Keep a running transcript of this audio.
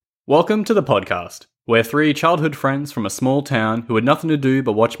Welcome to the podcast. We're three childhood friends from a small town who had nothing to do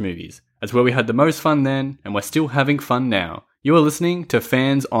but watch movies. It's where we had the most fun then, and we're still having fun now. You are listening to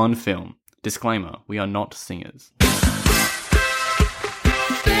Fans on Film. Disclaimer, we are not singers. Fans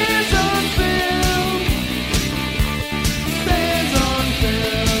on Film. Fans on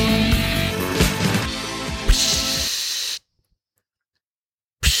Film.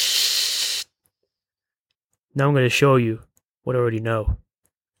 Now I'm going to show you what I already know.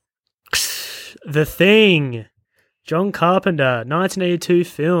 The Thing. John Carpenter, 1982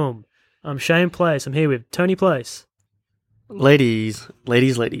 film. I'm Shane Place. I'm here with Tony Place. Ladies.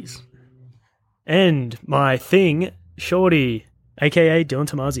 And my thing, Shorty, a.k.a. Dylan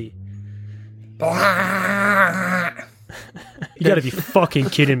Tomasi. You gotta be fucking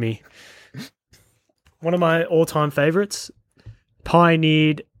kidding me. One of my all-time favourites.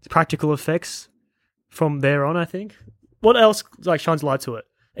 Pioneered practical effects from there on, I think. What else shines light to it?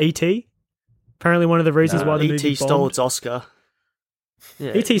 E.T.? Apparently one of the reasons why the movie E.T. stole its Oscar.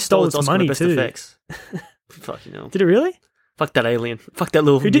 Yeah, E.T. stole its money for best too. Effects. Fucking hell. Did it really? Fuck that alien. Fuck that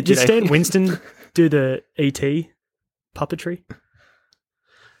little... Who did Stan alien. Winston do the E.T. puppetry?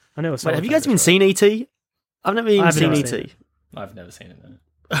 I know. Wait, have you guys even seen E.T.? I've never even seen never E.T. I've never seen it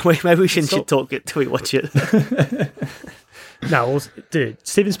though. Wait, maybe we shouldn't shit talk it till we watch it. No, well, dude,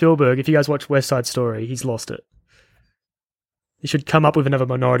 Steven Spielberg, if you guys watch West Side Story, he's lost it. He should come up with another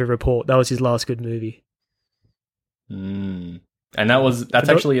Minority Report. That was his last good movie. And that's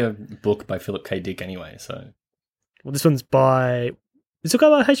actually a book by Philip K. Dick anyway, so... Well, this one's by... Is it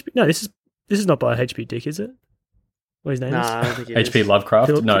by H.P.? No, this is not by H.P. Dick, is it? What his name is? Nah, I don't think it H.P. is.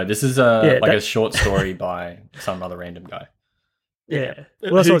 Lovecraft? No, this is a short story by some other random guy. Yeah.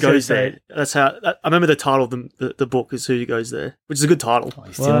 Well, that's Who what I was goes gonna there? That's how... I remember the title of the book is Who Goes There, which is a good title. Oh,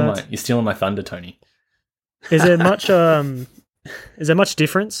 you're stealing my thunder, Tony. Is there much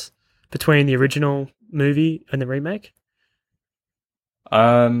difference between the original movie and the remake?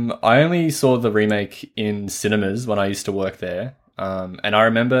 I only saw the remake in cinemas when I used to work there. And I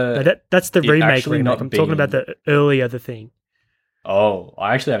remember... No, that's the remake. actually not I'm talking about the earlier The Thing. Oh,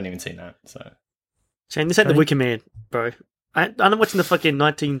 I actually haven't even seen that, so... Shane, this ain't The Wicker Man, bro. I'm watching the fucking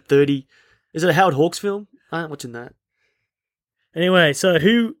 1930... Is it a Howard Hawks film? I ain't watching that. Anyway, so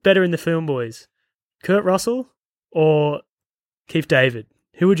who better in the film, boys? Kurt Russell or Keith David?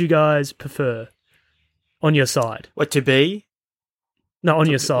 Who would you guys prefer on your side? What, to be? No, on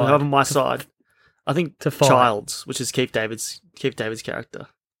your side. On my side. I think to fight. Childs, which is Keith David's character.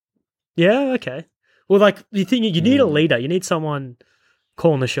 Yeah, okay. Well, you think you need a leader. You need someone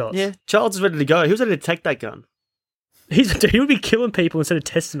calling the shots. Yeah, Childs is ready to go. He was ready to take that gun. He would be killing people instead of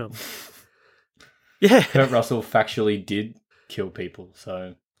testing them. Yeah. Kurt Russell factually did kill people,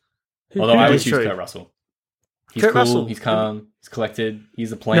 so... Who Although I would did? choose Kurt Russell. He's Kurt cool, Russell. he's calm, he's collected,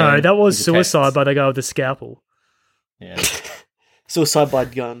 he's a plan. No, that was he's a suicide test. by the guy with the scalpel. Yeah. Suicide by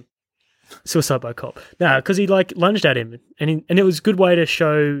gun. Suicide by cop. No, because he lunged at him, and it was a good way to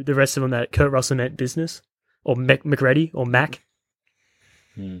show the rest of them that Kurt Russell meant business, or McReady, or Mac.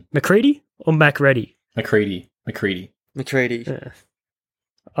 McCready or Macready? McCready. Yeah.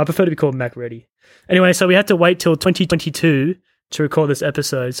 I prefer to be called Macready. Anyway, so we had to wait till 2022 to record this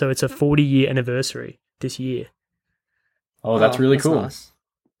episode, so it's a 40-year anniversary this year. Oh, that's really cool. Nice.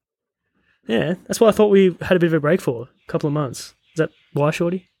 Yeah, that's what I thought we had a bit of a break for, a couple of months. Is that why,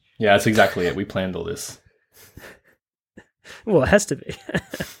 Shorty? Yeah, that's exactly it. We planned all this. Well, it has to be.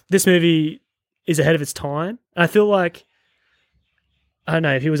 This movie is ahead of its time. I feel like, I don't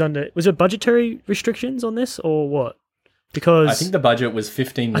know if he was it budgetary restrictions on this or what? Because I think the budget was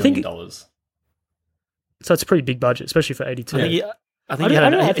 $15 million. So it's a pretty big budget, especially for 82. I think he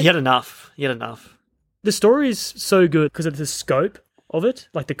had enough. He had enough. The story is so good because of the scope of it,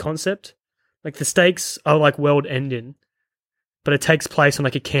 like the concept. Like the stakes are like world-ending, but it takes place on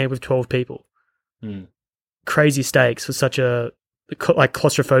like a camp with 12 people. Crazy stakes for such a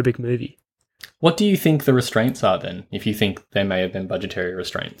claustrophobic movie. What do you think the restraints are then, if you think there may have been budgetary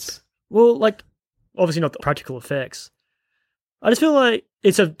restraints? Well, obviously not the practical effects. I just feel like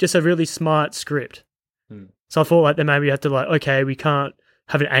it's just a really smart script. So I thought then maybe you have to okay, we can't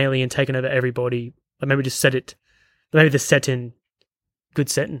have an alien taking over everybody. Maybe just maybe the setting, good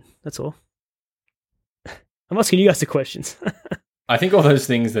setting. That's all. I'm asking you guys the questions. I think all those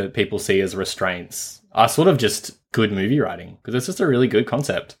things that people see as restraints are sort of just good movie writing, because it's just a really good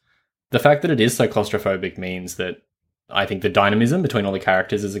concept. The fact that it is so claustrophobic means that I think the dynamism between all the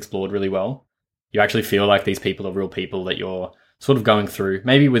characters is explored really well. You actually feel like these people are real people that you're sort of going through,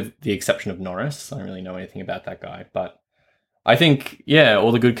 maybe with the exception of Norris. I don't really know anything about that guy, but I think,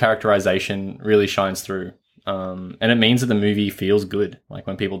 all the good characterization really shines through And it means that the movie feels good. Like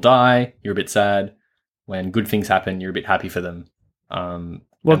when people die, you're a bit sad. When good things happen, you're a bit happy for them. And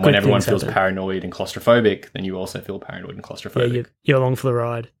when everyone feels paranoid and claustrophobic, then you also feel paranoid and claustrophobic. Yeah, you're along for the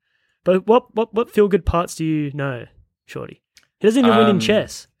ride. But what feel good parts do you know, Shorty? He doesn't even win in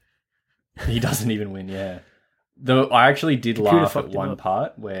chess. He doesn't even win, yeah. Though I actually did laugh at one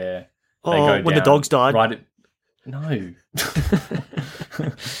part where they go down when the dogs died. No.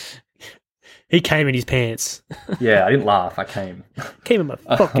 He came in his pants. Yeah, I didn't laugh. I came. Came in my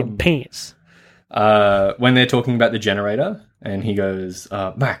fucking pants. When they're talking about the generator, and he goes,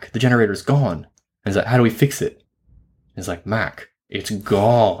 Mac, the generator's gone. And he's like, how do we fix it? He's like, Mac, it's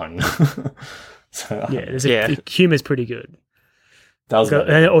gone. So, the humour's pretty good. That was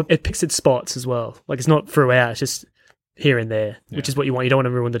and it picks its spots as well. Like, it's not throughout, it's just here and there, which is what you want. You don't want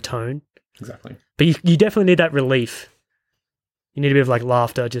to ruin the tone. Exactly. But you definitely need that relief. You need a bit of like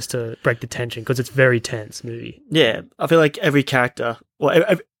laughter just to break the tension because it's very tense movie. Yeah, I feel like every character,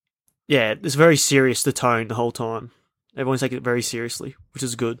 it's very serious, the tone the whole time. Everyone's taking it very seriously, which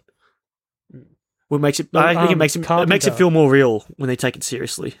is good. What makes it? I think it makes it feel more real when they take it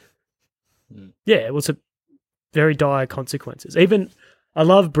seriously. Yeah, well, it's a very dire consequences. Even I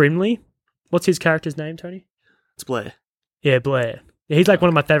love Brimley. What's his character's name, Tony? It's Blair. Yeah, Blair. Yeah, he's like one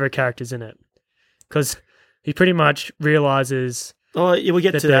of my favorite characters in it because he pretty much realizes. Oh, yeah, we'll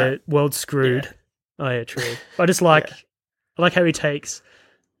get to that. The world's screwed. Yeah. Oh yeah, true. I just like I like how he takes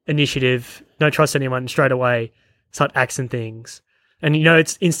initiative, no trust anyone, straight away start axing things. And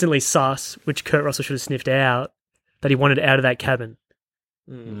it's instantly sus, which Kurt Russell should have sniffed out, that he wanted out of that cabin.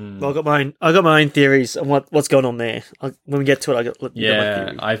 Well, I got my own theories on what's going on there. When we get to it, I got my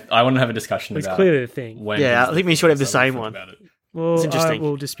theories. I want to have a discussion about it's clearly the thing. I think we should have the same one. Well, it's interesting. I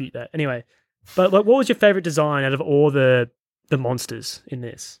will dispute that. Anyway, but like, what was your favorite design out of all the monsters in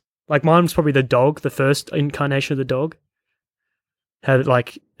this? Like, mine's probably the dog, the first incarnation of the dog. How it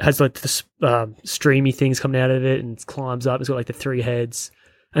like has like the streamy things coming out of it and climbs up. It's got like the 3 heads,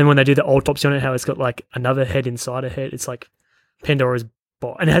 and when they do the autopsy on it, how it's got like another head inside a head. It's like Pandora's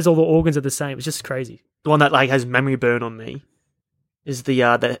box, and it has all the organs are the same. It's just crazy. The one that like has memory burn on me is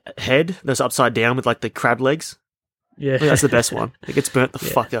the head that's upside down with like the crab legs. Yeah, I think that's the best one. It gets burnt the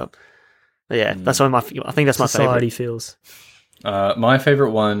fuck up. But yeah, that's one of my. I think that's my Society favorite. Feels. My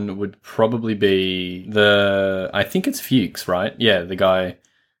favorite one would probably be I think it's Fuchs, right? Yeah, the guy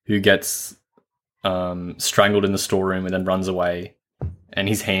who gets strangled in the storeroom and then runs away, and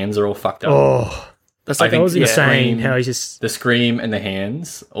his hands are all fucked up. Oh, that's like, that was insane. How he's just the scream and the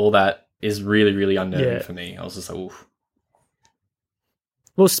hands, all that is really, really unnerving for me. I was just like, oof.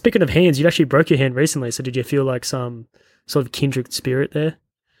 Well, speaking of hands, you actually broke your hand recently, so did you feel like some sort of kindred spirit there?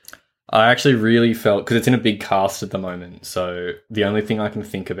 I actually really felt, because it's in a big cast at the moment, so the only thing I can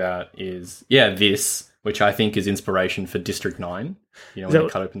think about is, this, which I think is inspiration for District 9. When they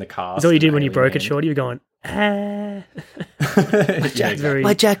cut open the cast. Is that what you did when you broke it, Shorty? You were going, ah.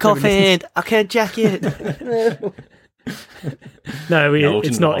 My jack-off hand. I can't jack it. No,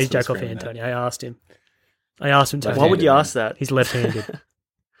 it's not his jack-off hand, Tony. I asked him. To. Why would you ask that? He's left-handed.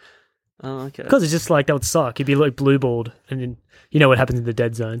 Oh, okay. Because it's just like, that would suck. He'd be like blue-balled, and then you know what happens in the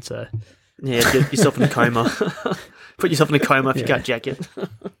dead zone, so... Yeah, get yourself in a coma. Put yourself in a coma if you can't jack it.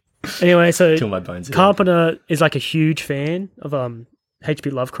 Anyway, so Kill my bones Carpenter is like a huge fan of H.P.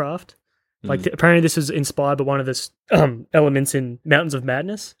 Lovecraft. Like, apparently this was inspired by one of the elements in Mountains of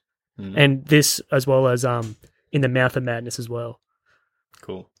Madness, and this as well as in the Mouth of Madness as well.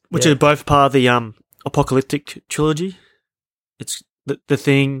 Cool. Which are both part of the Apocalyptic trilogy. It's the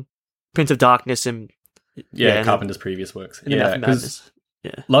Thing, Prince of Darkness, and Carpenter's previous works. Mouth of Madness.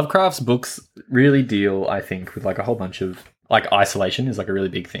 Yeah. Lovecraft's books really deal, I think, with like a whole bunch of like isolation is like a really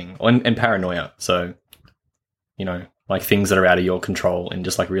big thing, and paranoia. So, like things that are out of your control in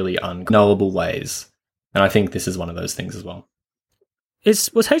just like really unknowable ways. And I think this is one of those things as well.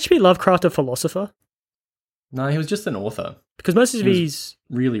 Was H.P. Lovecraft a philosopher? No, he was just an author. Because most of his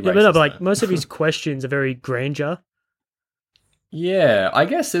really racist, most of his questions are very grandeur. Yeah, I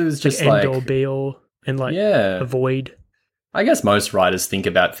guess it was just like end all be all and like avoid. I guess most writers think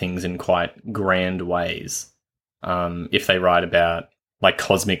about things in quite grand ways. If they write about like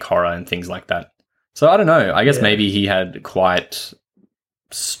cosmic horror and things like that. So I don't know. I guess maybe he had quite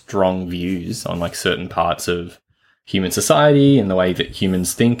strong views on like certain parts of human society and the way that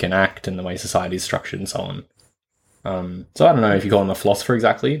humans think and act and the way society is structured and so on. So I don't know if you call him a philosopher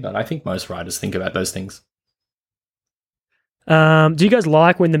exactly, but I think most writers think about those things. Do you guys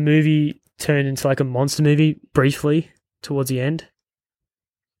like when the movie turned into like a monster movie briefly towards the end?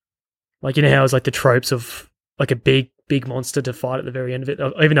 Like, how it's like the tropes of like a big big monster to fight at the very end of it,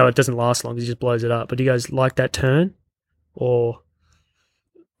 even though it doesn't last long because he just blows it up. But do you guys like that turn? Or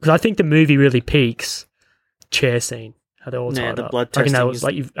because I think the movie really peaks chair scene, how they're all tied the up. blood I reckon testing that was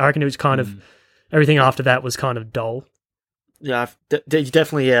I reckon it was kind of everything after that was kind of dull. Yeah,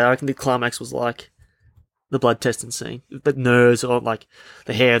 definitely. Yeah, I reckon the climax was like the blood testing scene. The nerves or like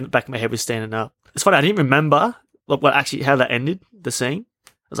the hair in the back of my head was standing up. It's funny. I didn't remember what actually how that ended. The scene.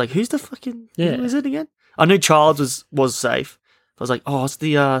 I was like, "Who's the fucking? Who is it again?" I knew Childs was safe. I was like, "Oh, it's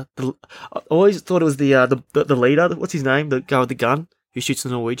the." I always thought it was the leader. What's his name? The guy with the gun who shoots the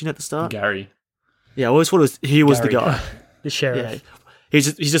Norwegian at the start. Gary. Yeah, I always thought he was the guy. The sheriff. Yeah,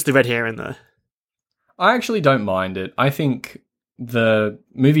 he's just the red hair in there. I actually don't mind it. I think the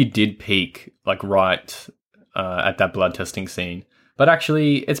movie did peak like right at that blood testing scene. But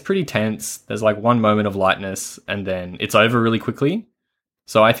actually, it's pretty tense. There's like one moment of lightness and then it's over really quickly.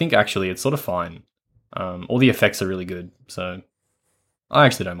 So I think actually it's sort of fine. All the effects are really good. So I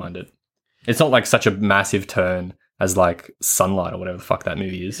actually don't mind it. It's not like such a massive turn as like Sunlight or whatever the fuck that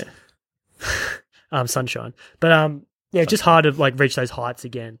movie is. Yeah. Sunshine. But yeah, just hard to like reach those heights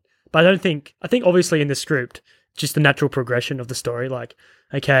again. But I think obviously in the script, just the natural progression of the story, like,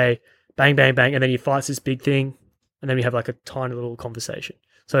 okay, bang, bang, bang, and then he fights this big thing. And then we have like a tiny little conversation.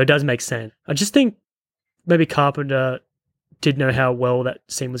 So it does make sense. I just think maybe Carpenter did know how well that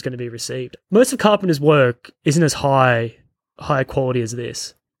scene was going to be received. Most of Carpenter's work isn't as high quality as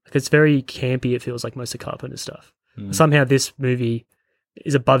this. Like it's very campy, it feels like most of Carpenter's stuff. Somehow this movie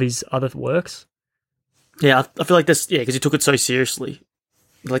is above his other works. Yeah, I feel like this, because he took it so seriously.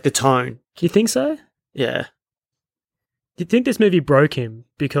 Like the tone. Do you think so? Yeah. Do you think this movie broke him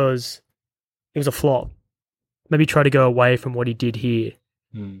because it was a flop? Maybe try to go away from what he did here.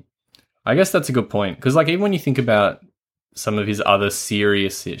 I guess that's a good point. Because like even when you think about some of his other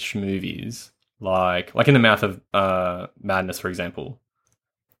serious-ish movies, like In the Mouth of Madness, for example,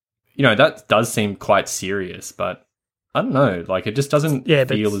 you know, that does seem quite serious, but I don't know, like it just doesn't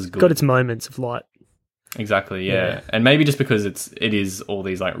feel as good. Got its moments of light. Exactly, yeah. And maybe just because it is all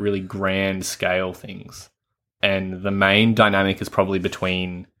these like really grand scale things. And the main dynamic is probably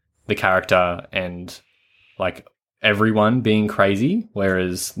between the character and like everyone being crazy,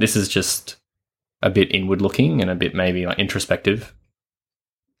 whereas this is just a bit inward looking and a bit maybe like introspective.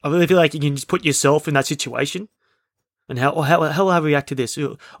 I really feel like you can just put yourself in that situation and how I react to this.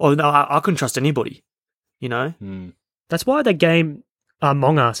 Oh no, I couldn't trust anybody, you know? That's why the game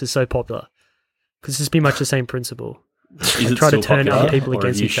Among Us is so popular, because it's pretty much the same principle. Is it try to still turn popular, other people or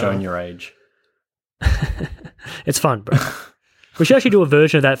against have you each other. shown your age? It's fun, bro. We should actually do a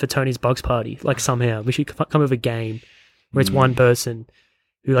version of that for Tony's Bugs Party. Like somehow we should come up with a game where it's one person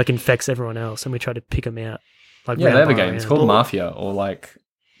who like infects everyone else, and we try to pick them out. Like yeah, they have a game. It's called Mafia, or like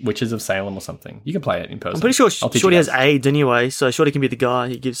Witches of Salem or something. You can play it in person. I'm pretty sure Shorty has AIDS anyway, so Shorty can be the guy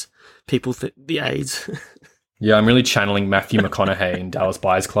who gives people the AIDS. Yeah, I'm really channeling Matthew McConaughey in Dallas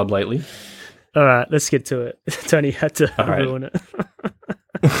Buyers Club lately. All right, let's get to it. Tony had to ruin it.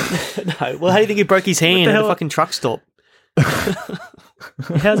 No, well, how do you think he broke his hand at a fucking truck stop? How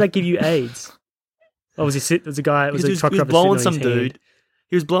does that give you AIDS? Oh, was he there's a guy, it was a truck driver blowing sitting on some his dude. hand.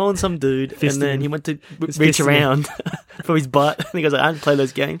 He was blowing some dude, Fisting and then him. he went to Fisting reach him. around from his butt, and he goes, I don't play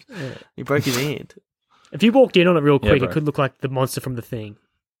those games. Yeah. He broke his hand. If you walked in on it real quick, bro. it could look like the monster from The Thing.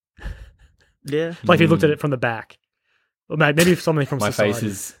 Yeah. Like if you looked at it from the back. Or maybe something from My society. face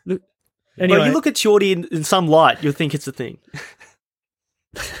is... Anyway, Well, you look at Shorty in some light, you'll think it's a thing.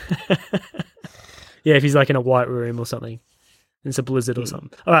 yeah, if he's like in a white room or something. It's a blizzard or something.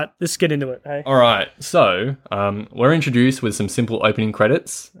 All right, let's get into it. Hey? All right, so we're introduced with some simple opening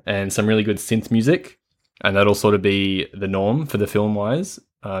credits and some really good synth music, and that'll sort of be the norm for the film-wise,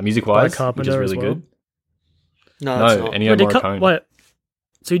 music-wise, which Carpenter is as really well. good. No, it's No, not. Ennio Morricone. Wait,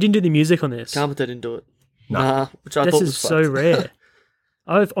 so you didn't do the music on this? Carpenter didn't do it. No. Nah, which I This thought is was so fucked. rare.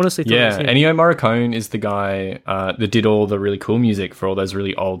 I've honestly thought it Yeah, was him. Ennio Morricone is the guy that did all the really cool music for all those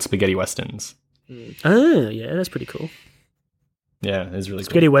really old spaghetti westerns. Oh, yeah, that's pretty cool. Yeah, it's really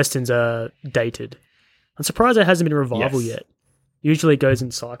Spaghetti cool. westerns are dated. I'm surprised there hasn't been a revival Yes. yet. Usually it goes in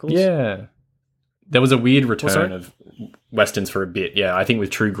cycles. Yeah. There was a weird return sorry? of westerns for a bit. Yeah, I think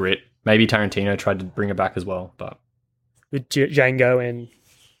with True Grit, maybe Tarantino tried to bring it back as well, but With Django and...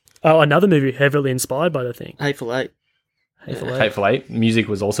 Oh, another movie heavily inspired by The Thing. Hateful Eight. Hateful Eight. Hateful Eight music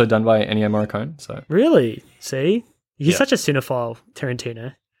was also done by Ennio Morricone. So Really? See? He's Yeah. such a cinephile,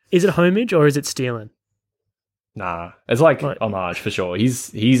 Tarantino. Is it homage or is it stealing? nah, it's like Right. homage for sure.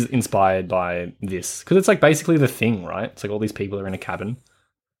 He's inspired by this because it's like basically The Thing, right? It's like all these people are in a cabin.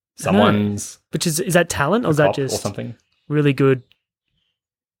 Someone's Which is that talent or a is that cop or just something. really good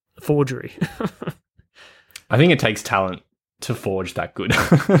forgery? I think it takes talent to forge that good.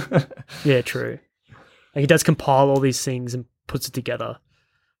 Yeah, true. Like he does compile all these things and puts it together.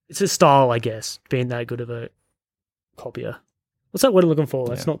 It's a style, I guess, being that good of a copier. What's that word I'm looking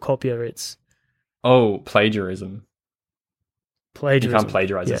for? It's not copier, it's Oh, plagiarism. plagiarism. You can't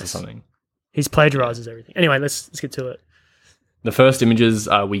plagiarize this or something. He's plagiarizes everything. Anyway, let's get to it. The first images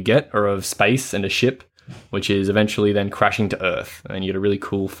we get are of space and a ship, which is eventually then crashing to Earth, and you get a really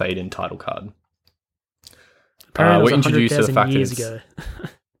cool fade-in title card. Apparently, we're introduced to the fact that years it's, ago.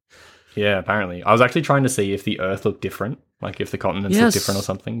 Yeah, apparently. I was actually trying to see if the Earth looked different, like if the continents look different or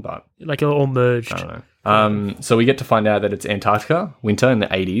something, but Like all merged. I don't know. So we get to find out that it's Antarctica, winter in the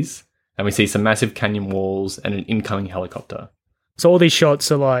 80s, and we see some massive canyon walls and an incoming helicopter. So all these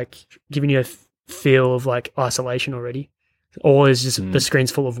shots are like giving you a feel of like isolation already. Or is just the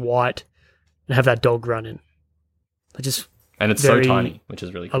screen's full of white and have that dog running. Like just And it's so tiny, which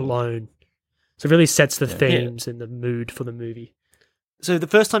is really cool. alone. So it really sets the themes and the mood for the movie. So the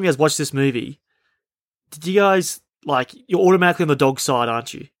first time you guys watched this movie, did you guys, like, you're automatically on the dog side,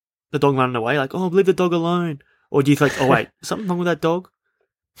 aren't you? The dog running away, like, oh, leave the dog alone. Or do you think, oh, wait, something wrong with that dog?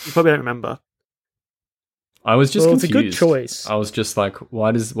 You probably don't remember. I was just confused. It's a good choice. I was just like,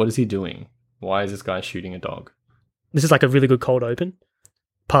 what is he doing? Why is this guy shooting a dog? This is like a really good cold open.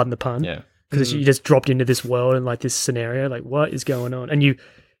 Pardon the pun. Yeah. Because you just dropped into this world and like this scenario, like what is going on? And you,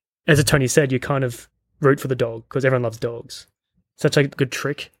 as Tony said, you kind of root for the dog because everyone loves dogs. Such a good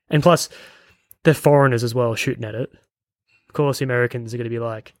trick. And plus, they're foreigners as well shooting at it. Of course, the Americans are going to be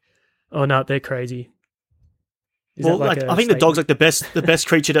like, oh no, they're crazy. Well, like I think the dog's like the best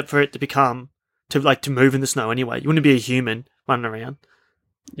creature for it to become, to move in the snow anyway. You wouldn't be a human running around.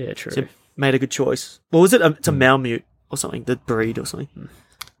 Yeah, true. So made a good choice. What was it? It's a Malamute or something, the breed or something.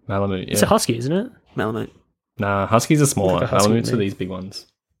 Malamute, yeah. It's a husky, isn't it? Malamute. Nah, huskies are smaller. Like a husky Malamutes to are me. these big ones.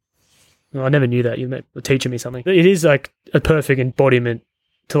 Well, I never knew that. You were teaching me something. It is like a perfect embodiment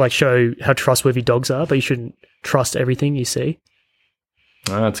to like show how trustworthy dogs are, but you shouldn't trust everything you see.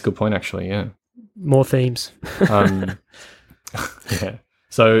 Oh, that's a good point, actually, yeah. More themes. Yeah.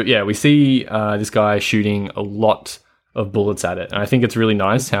 So, yeah, we see this guy shooting a lot of bullets at it. And I think it's really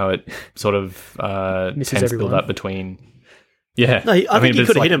nice how it sort of Misses tends to build everyone. up between... Yeah. No, I think he but it's could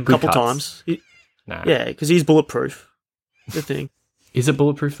have like hit him a good couple cuts. times. Nah. Yeah, because he's bulletproof. The thing. Is it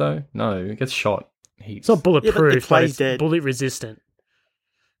bulletproof, though? No, it gets shot. It's not bulletproof, but plays it's dead. bullet resistant.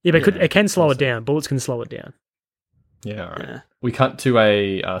 Yeah, but Yeah, it can slow it also. down. Bullets can slow it down. Yeah, all right. Yeah. We cut to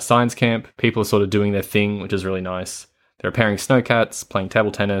a science camp. People are sort of doing their thing, which is really nice. They're repairing snowcats, playing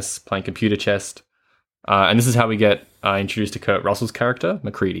table tennis, playing computer chess. And this is how we get introduced to Kurt Russell's character,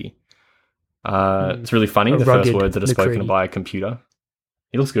 McCready. It's really funny, A the first rugged words that are spoken McCready. by a computer.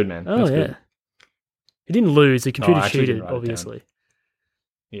 He looks good, man. Oh, That's yeah. good. He didn't lose. The computer I actually cheated, didn't write it down. obviously.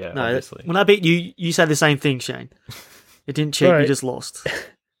 Yeah, No, obviously. when I beat you, you said the same thing, Shane. It didn't cheat, Right. you just lost.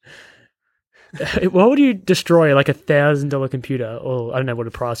 Why would you destroy like $1,000 computer? Or I don't know what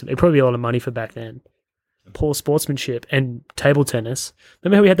the price. It'd probably be a lot of money for back then. Poor sportsmanship and table tennis.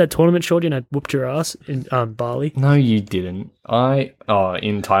 Remember how we had that tournament, Shorty, and I whooped your ass in Bali? No, you didn't. In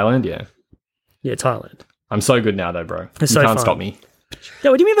Thailand, yeah. Yeah, Thailand. I'm so good now, though, bro. It's You so can't fun. stop me.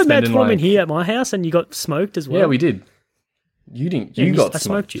 Yeah, well, didn't we have a mad Spending, tournament like- here at my house and you got smoked as well? Yeah, we did. You didn't. Yeah, You got I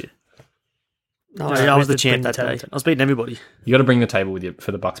smoked. smoked you. No, No, I was we the had to bring champ the that table day. tennis. I was beating everybody. You got to bring the table with you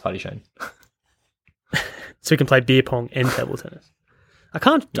for the Bucks party, Shane. So we can play beer pong and table tennis. I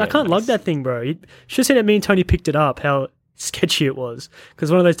can't nice. lug that thing, bro. You should have seen that me and Tony picked it up, how sketchy it was.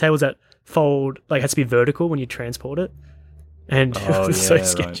 Because one of those tables that fold, like, has to be vertical when you transport it. And Oh, it was so yeah,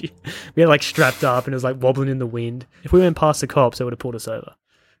 sketchy. We had, like, strapped up and it was, like, wobbling in the wind. If we went past the cops, they would have pulled us over.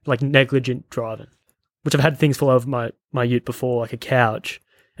 Like, negligent driving. Which I've had things fall over my ute before, like a couch.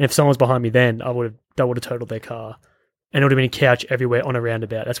 And if someone was behind me then, they would have totaled their car. And it would have been a couch everywhere on a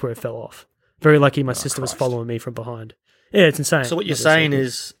roundabout. That's where it fell off. Very lucky my sister was Christ. following me from behind. Yeah, it's insane. So what you're Obviously. saying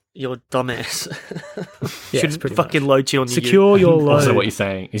is you're a dumbass. Yeah, it's Should pretty fucking load you on the secure your load. Also, what you're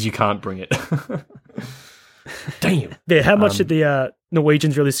saying is you can't bring it. Damn. Yeah, how much did the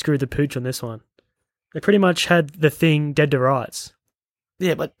Norwegians really screw the pooch on this one? They pretty much had the thing dead to rights.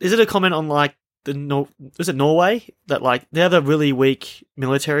 Yeah, but is it a comment on like is it Norway that like they have a really weak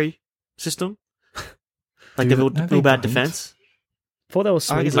military system? Like Do they've they? No, real they bad don't. defense. I thought that was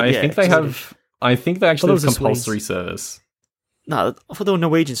I sweet. guess it- I Yeah, think they Swedish. have. I think they actually Well, have those are compulsory service. No, I thought they were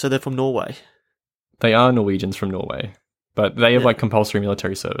Norwegian, so they're from Norway. They are Norwegians from Norway, but they have Yeah. like compulsory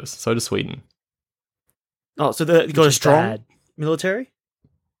military service. So does Sweden. Oh, so they got a is strong bad. military?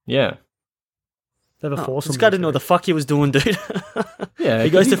 Yeah. They have a Oh, force. this guy didn't know what the fuck he was doing, dude. Yeah. he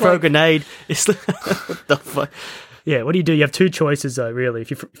goes to he's throw a like- grenade. It's like, what the fuck? Yeah, what do? You have two choices though. Really, if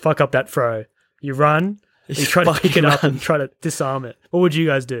you fuck up that throw, you run He's trying to pick it up and try to disarm it. What would you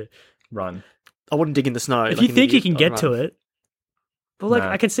guys do? Run. I wouldn't dig in the snow. If you think you can get to it, well, like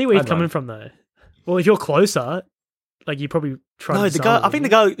I can see where he's coming from though. Well, if you're closer, like you probably try. No, to the guy. I think the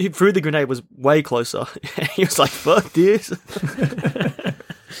guy who threw the grenade was way closer. He was like, "Fuck this."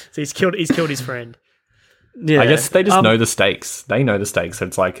 So he's killed his friend. Yeah, I guess they just know the stakes. They know the stakes.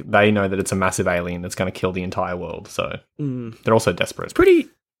 It's like they know that it's a massive alien that's going to kill the entire world. So they're also desperate. It's pretty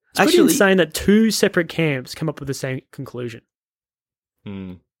insane that two separate camps come up with the same conclusion.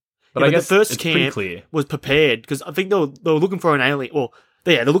 But I guess the first it's pretty camp clear. was prepared because I think they were looking for an alien. Well,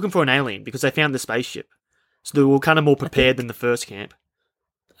 they're looking for an alien because they found the spaceship. So they were kind of more prepared than the first camp.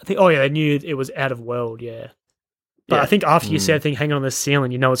 I think. Oh yeah, they knew it was out of world. Yeah, but Yeah. I think after you see that thing hanging on the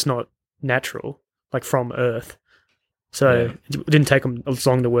ceiling, you know it's not natural, like from Earth. So it didn't take them as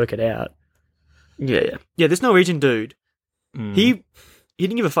long to work it out. Yeah. This Norwegian dude, he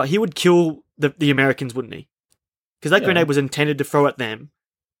didn't give a fuck. He would kill the Americans, wouldn't he? Because that grenade was intended to throw at them.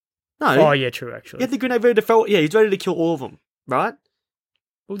 No. Oh yeah, true. Actually, He had the grenade ready to throw. Yeah, he's ready to kill all of them, right?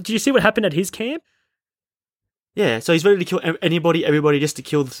 well, do you see what happened at his camp? Yeah, so he's ready to kill everybody just to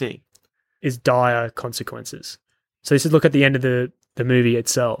kill the thing. Is dire consequences. So this is look at the end of the movie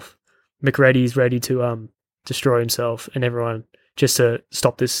itself. McReady's ready to destroy himself and everyone just to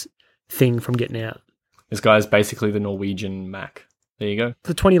stop this thing from getting out. This guy's basically the Norwegian Mac. There you go.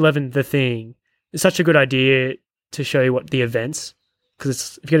 For 2011, The Thing is such a good idea to show you what the events,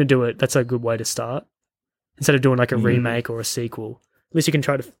 because if you're going to do it, that's a good way to start. Instead of doing like a remake or a sequel, at least you can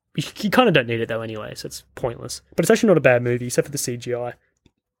try to. You kind of don't need it though anyway, so it's pointless. But it's actually not a bad movie, except for the CGI,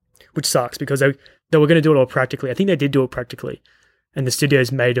 which sucks because they were going to do it all practically. I think they did do it practically, and the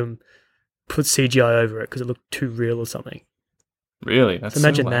studios made them put CGI over it because it looked too real or something. Really? That's So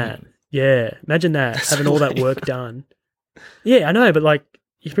imagine so that. lame. Yeah, imagine that, having all that work done. Yeah, I know, but like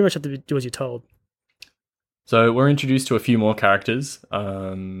you pretty much have to do as you're told. So we're introduced to a few more characters.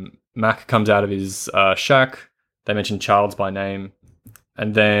 Mac comes out of his shack. They mention Charles by name.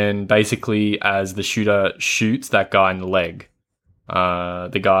 And then basically as the shooter shoots that guy in the leg,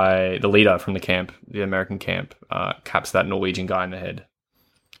 the leader from the camp, the American camp, caps that Norwegian guy in the head.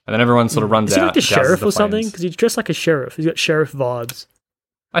 And then everyone sort of runs Is he out. like the jazzes sheriff or something? flames. Because he's dressed like a sheriff. He's got sheriff vibes.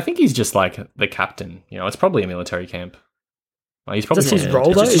 I think he's just like the captain. You know, it's probably a military camp. Well, he's probably That's his not-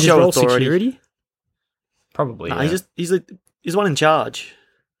 role though? just to Is his show role authority. security? Probably. Nah, yeah. he's the one in charge.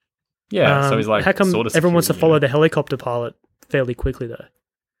 Yeah, so he's like how come sort of everyone wants to security, follow you know? the helicopter pilot fairly quickly though?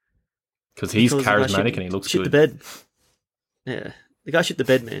 Because he's Because the guy charismatic and he looks shit good. the bed. Yeah, the guy shit the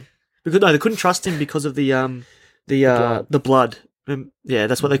bed, man. Because they couldn't trust him because of the blood. Yeah,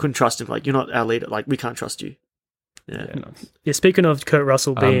 that's why they couldn't trust him. Like, you're not our leader. Like, we can't trust you. Yeah. Yeah, nice. Yeah, speaking of Kurt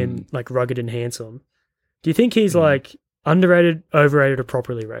Russell being like rugged and handsome, do you think he's like underrated, overrated, or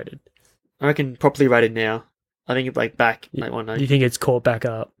properly rated? I reckon properly rated now. I think like back, Do like, you think it's caught back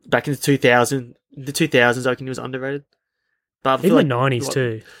up? back in the 2000s, I reckon he was underrated. But I feel Even like, the 90s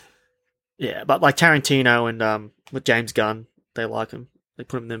too. Yeah, but like Tarantino and with James Gunn, they like him. They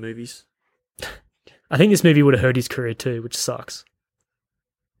put him in their movies. I think this movie would have hurt his career too, which sucks.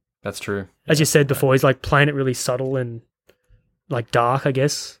 That's true. As you said before, he's like playing it really subtle and like dark, I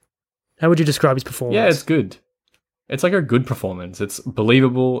guess. How would you describe his performance? Yeah, it's good. It's like a good performance. It's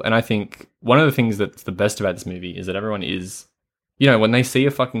believable. And I think one of the things that's the best about this movie is that everyone is, you know, when they see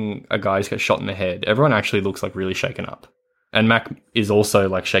a guy who's got shot in the head, everyone actually looks like really shaken up. And Mac is also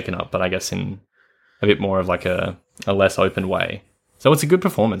like shaken up, but I guess in a bit more of like a less open way. So it's a good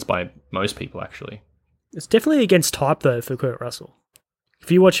performance by most people, actually. It's definitely against type though for Kurt Russell. If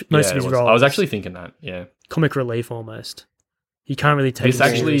you watch most of his roles, I was actually thinking that, yeah. comic relief almost. You can't really take This it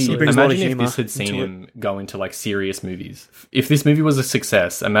actually, seriously. brings a lot of imagine if humour this had seen into him go into like serious movies. If this movie was a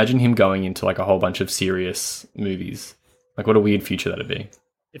success, imagine him going into like a whole bunch of serious movies. Like what a weird future that'd be.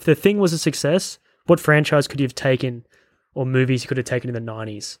 If The Thing was a success, what franchise could you have taken or movies you could have taken in the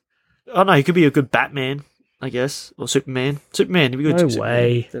 90s? Oh no, he could be a good Batman, I guess, or Superman. Superman, he'd be good. No Superman.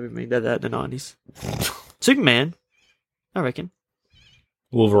 way. They would make that in the 90s. Superman, I reckon.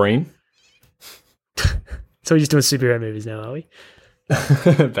 Wolverine, So we're just doing superhero movies now, are we?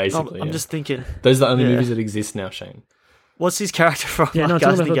 basically. I'm yeah. just thinking, Those are the only yeah. movies that exist now, Shane. what's his character from Yeah, no, I'm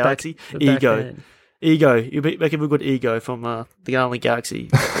Guardians talking of the about Galaxy? back Ego. then. Ego. You make him a good Ego from the Guardians of the Galaxy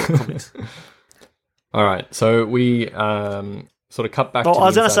comics. All right, so we sort of cut back. Oh, to I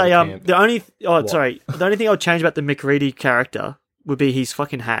was the gonna inside say, of the camp. the only What? the only thing I would change about the McReady character would be his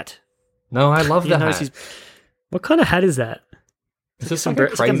fucking hat. No, I love You the notice hat. his- What kind of hat is that? It's just some- like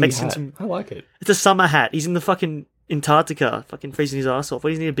a it's like a crazy Mexican- hat. I like it. It's a summer hat. He's in the fucking Antarctica, fucking freezing his ass off.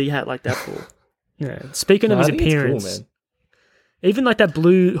 What does he need a big hat like that for? Yeah. Speaking No, of his I think it's cool, appearance, man. Even like that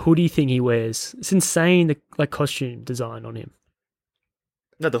blue hoodie thing he wears. It's insane, the like costume design on him.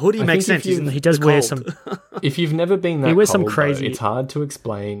 No, the hoodie I makes think sense. if He does wear some... If you've never been that He wears cold, some crazy- though, it's hard to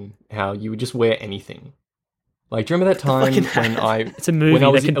explain how you would just wear anything. Like, do you remember that time fucking when hat. I... It's a when movie I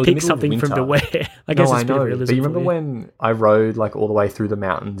that was can in the pick middle of something from the winter- wear. I guess No, it's I a bit of know. realism But you remember for when I rode like all the way through the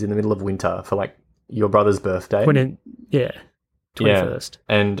mountains in the middle of winter for like your brother's birthday? Yeah. 21st.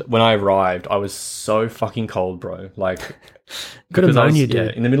 And when I arrived, I was so fucking cold, bro. Like, Got because I was, pneumonia,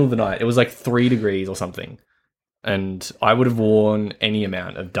 dude. in the middle of the night. It was like 3 degrees or something. And I would have worn any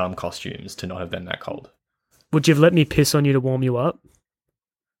amount of dumb costumes to not have been that cold. Would you have let me piss on you to warm you up?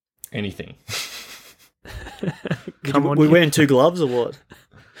 Anything. Come on, We're kid. wearing 2 gloves or what?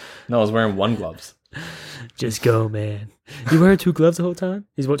 No, I was wearing 1 gloves. Just go, man. You wearing 2 gloves the whole time?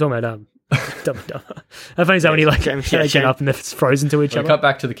 He's talking about Dumb and Dumber. How funny is that when he like Shame- they get shame. up and they're frozen to each We other? cut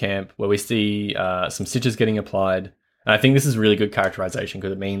back to the camp where we see some stitches getting applied. And I think this is really good characterization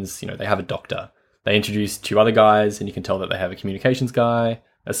because it means, they have a doctor. They introduce 2 other guys and you can tell that they have a communications guy,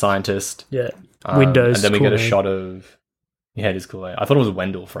 a scientist. Yeah. Windows. And then we cool get a name. shot of... Yeah, it is cool. I thought it was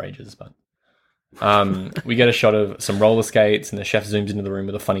Wendell for ages, but... we get a shot of some roller skates and the chef zooms into the room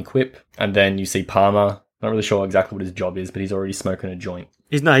with a funny quip. And then you see Palmer. Not really sure exactly what his job is, but he's already smoking a joint.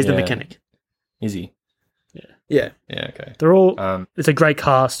 He's the Yeah. mechanic. Is he? Yeah. Yeah, okay. They're all. Um, It's a great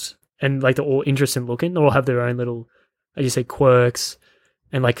cast, and like they're all interesting looking. They all have their own little, as you say, quirks,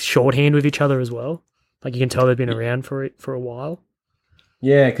 and like shorthand with each other as well. Like you can tell they've been around for a while.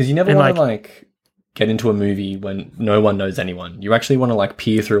 Yeah, because you never And, want to get into a movie when no one knows anyone. You actually want to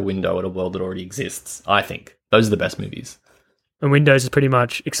peer through a window at a world that already exists. I think those are the best movies. And Windows is pretty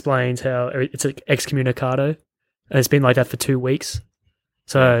much explains how it's like excommunicado, and it's been like that for 2 weeks.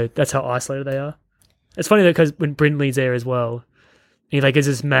 So that's how isolated they are. It's funny though because when Brindley's there as well, he gives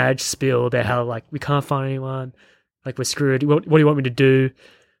this mad spiel about how we can't find anyone, we're screwed. What do you want me to do?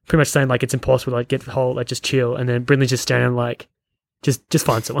 Pretty much saying it's impossible to get the whole just chill. And then Brindley's just standing just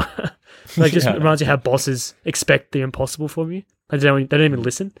find someone. Just Yeah. reminds you how bosses expect the impossible from you. They don't even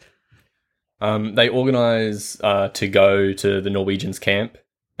listen. They organize to go to the Norwegians' camp,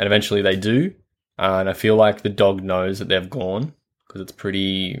 and eventually they do. And I feel like the dog knows that they've gone because it's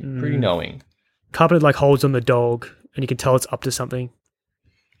pretty knowing. Carpenter holds on the dog, and you can tell it's up to something.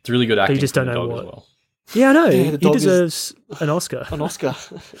 It's really good acting. you just from don't the know dog what. as well. Yeah, I know. Yeah, He the dog is- deserves an Oscar. An Oscar.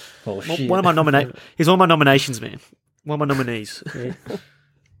 Oh shit! One of my He's one of my nominations, man. One of my nominees. Yeah.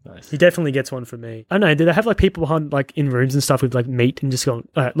 Nice. He definitely gets one for me. I don't know. Do they have people behind in rooms and stuff with meat and just going,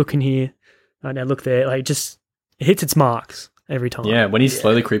 all right, look in here, now look there. It hits its marks every time. Yeah, when he's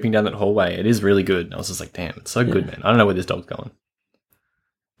slowly creeping down that hallway, it is really good. I was just like, damn, it's so good, man. I don't know where this dog's going.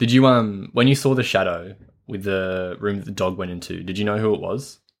 Did you when you saw the shadow with the room that the dog went into, did you know who it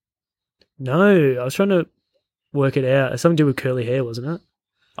was? No, I was trying to work it out. It's something to do with curly hair, wasn't it?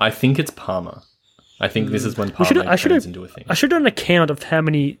 I think it's Palmer. I think this is when We should've- Palmer I should've- turns into a thing. I should have done an account of how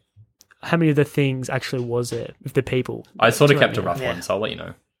many of the things actually was there with the people. I sort of That's kept a right, rough yeah. one, so I'll let you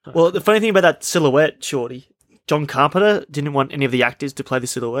know. Well, the funny thing about that silhouette, Shorty, John Carpenter didn't want any of the actors to play the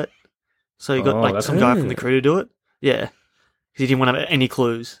silhouette. So he got Oh, that's some guy from cool. the crew to do it. Yeah. 'Cause he didn't want to have any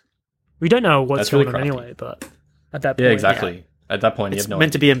clues. We don't know what's That's really going on crafty. anyway, but at that point, Yeah, exactly. At that point, you It's have no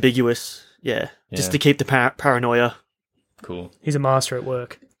meant to idea. be ambiguous. Yeah. Just Yeah. to keep the paranoia. Cool. he's a master at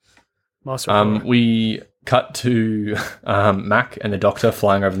work. Master at work. We cut to Mac and the doctor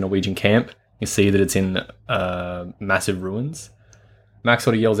flying over the Norwegian camp. You see that it's in massive ruins. Mac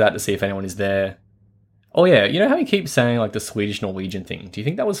sort of yells out to see if anyone is there. Oh yeah, you know how he keeps saying the Swedish Norwegian thing? Do you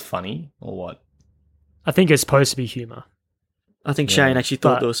think that was funny or what? I think it's supposed to be humour. I think Yeah. Shane actually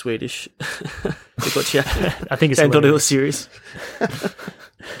thought But- they were Swedish. He got Shane. I think it's Shane thought it was hilarious. serious.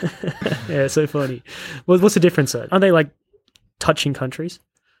 Yeah, it's so funny. What's the difference though? Aren't they touching countries?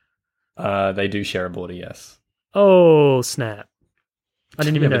 They do share a border, yes. Oh snap! I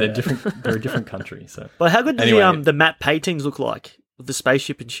didn't Yeah, even but know they're that. different. They're a different country. So But how good does Anyway. the matte paintings look like? With the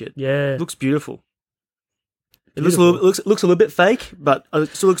spaceship and shit. Yeah, It looks beautiful. It Beautiful. looks a little bit fake, but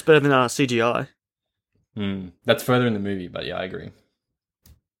it still looks better than CGI. that's further in the movie, but yeah, I agree.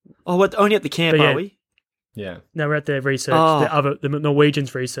 Oh, what? Only at the camp, But yeah. are we? Yeah, no, we're at the research. Oh. The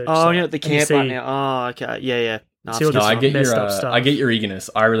Norwegians research. Oh, site. only at the And you camp see- right now. Oh, okay. Yeah, yeah. No, See all I've no, this I get messed your up stuff. I get your eagerness.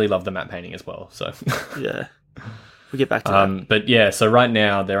 I really love the matte painting as well. So seen- yeah. We'll get back to that. But yeah, so right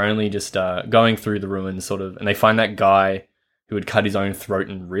now they're only just going through the ruins, sort of, and they find that guy who had cut his own throat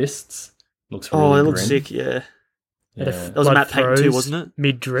and wrists. Looks really Oh, it looks grim. sick, yeah. Had a Yeah, That was a blood matte painting too, froze wasn't it?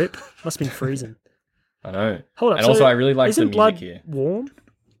 Mid drip, must have been freezing. I know. Hold up, And so also, I really like the isn't music blood here. warm?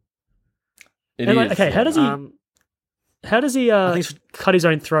 It And, is. okay, how does he? How does he I think cut his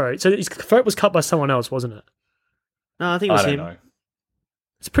own throat? So his throat was cut by someone else, wasn't it? No, I think it I was don't him. know.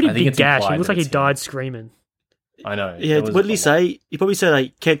 It's a pretty I think big it's gash. implied It looks that like he it's him. died screaming. I know. Yeah, It was what did he a lot. say? He probably said,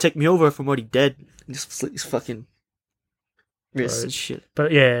 like, can't take me over if I'm already dead. And just slit his fucking wrists Right. and shit.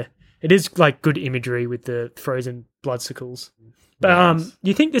 But yeah, it is like good imagery with the frozen bloodsickles. But Yes.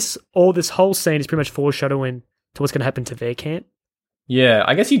 you think this whole scene is pretty much foreshadowing to what's going to happen to their camp? Yeah,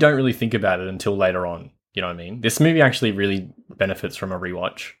 I guess you don't really think about it until later on. You know what I mean? This movie actually really benefits from a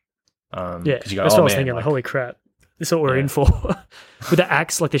rewatch. Yeah, 'cause you go, that's oh, what I was man, thinking. Like, holy crap, this is what we're Yeah. in for. With the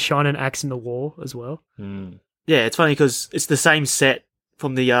axe, like the shining axe in the wall as well. Yeah, it's funny because it's the same set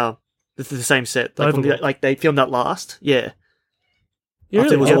from the same set. Like, from the, Overlook. like they filmed that last. Yeah. Yeah,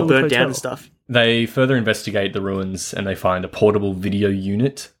 After it was really, all Overlook burnt down Hotel. and stuff. They further investigate the ruins and they find a portable video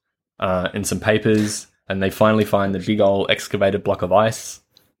unit and some papers, and they finally find the big old excavated block of ice.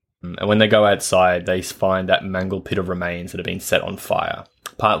 And when they go outside, they find that mangled pit of remains that have been set on fire,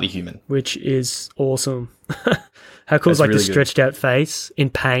 partly human. Which is awesome. How cool is That's like the really good. stretched out face in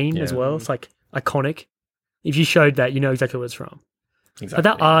pain as Yeah. well? It's like iconic. If you showed that, you know exactly what it's from. Exactly. But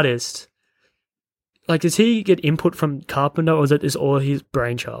that artist, like, does he get input from Carpenter, or is it all his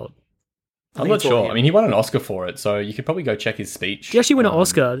brainchild? I'm think not it's all sure. him. I mean, he won an Oscar for it, so you could probably go check his speech. He actually won an Um,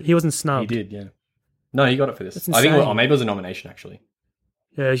 Oscar. He wasn't He snubbed. did, yeah. No, he got it for this. That's I think, insane. maybe it was a nomination, actually.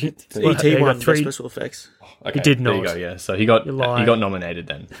 Yeah, E.T. he won got Best three. special effects. Okay, did There you not. go, yeah. So he got You're lying. nominated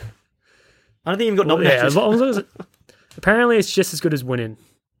then. I don't think he even got Well, yeah, nominated. as long as apparently it's just as good as winning,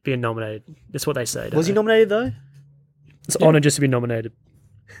 being nominated. That's what they say. don't Was he they? nominated though? It's an honor just to be nominated.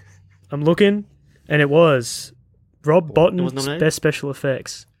 I'm looking, and it was Rob was Botton's nominated? Best Special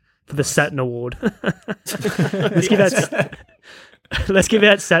Effects for the Saturn Award. Let's give out. Let's give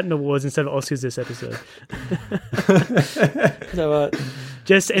out Saturn Awards instead of Oscars this episode, So,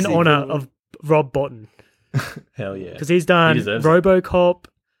 just in Is he honor cool? of Rob Botton, Hell yeah. because he's done deserves it. RoboCop,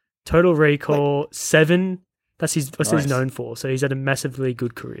 Total Recall, Seven. That's what he's Nice. known for. So he's had a massively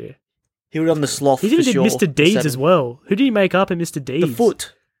good career. he would have done the sloth. He even for did sure. Mr. Deeds Seven. as well. Who did he make up in Mr. Deeds?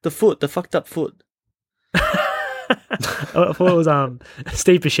 The the fucked up foot. I thought it was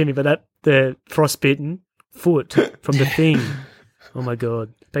Steve Buscemi, but the frostbitten foot from The Thing. Oh my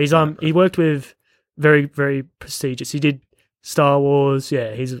god! But he's he worked with very, very prestigious. He did Star Wars.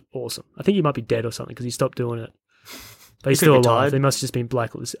 Yeah, he's awesome. I think he might be dead or something because he stopped doing it. But he's He still could be alive. retired. They must have just been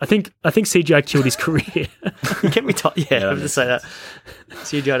blacklisted. I think CGI killed his career. You get me tight. Yeah, Yeah, I'm just say that.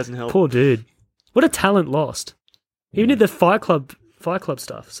 CGI doesn't help. Poor dude. What a talent lost. He even did the Fight Club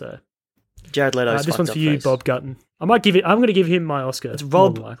stuff. So Jared Leto's this one's fucked for up you, face. Bob Gutton. I'm going to give him my Oscar. It's more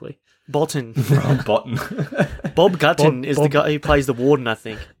Rob- than likely. Bolton. Rob Botton. Bob Gutton is the Bob- guy who plays the warden, I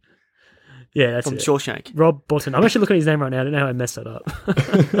think, Yeah, that's from it. Shawshank. Rob Botton. I'm actually looking at his name right now. I don't know how I messed that up. I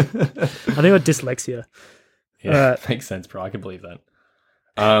think I got dyslexia. Yeah, makes sense, bro. I can believe that.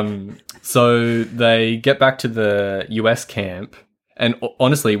 So they get back to the US camp, and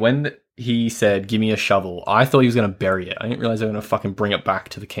honestly, when he said, "Give me a shovel," I thought he was going to bury it. I didn't realize they were going to fucking bring it back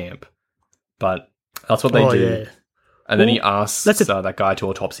to the camp. But that's what they do. Yeah. And then he Well, asks that's that guy to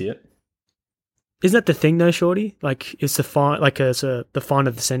autopsy it. Isn't that the thing though, Shorty? Like, it's the find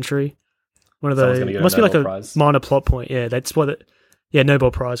of the century. One of Someone's those. gonna get a Must be like Nobel a Prize. minor plot point. Yeah, that's what it. Yeah, Nobel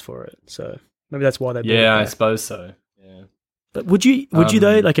Prize for it. So maybe that's why they. brought it Yeah, I back. suppose so. Yeah. But would you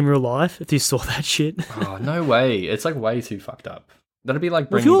though, like in real life, if you saw that shit? Oh, no way. It's like way too fucked up. That'd be like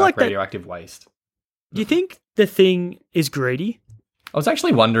Well, if bringing you're back like that- radioactive waste. Do you think the thing is greedy? I was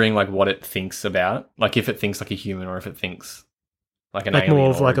actually wondering like what it thinks about. Like if it thinks like a human or if it thinks like an Like alien more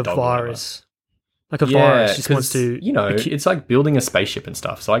of or like a dog or whatever. virus. Like a virus just wants 'cause, to. you know, it's like building a spaceship and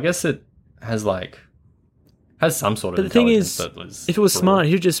stuff. So I guess it has some sort of But the thing intelligence is, that was if it was broad. smart,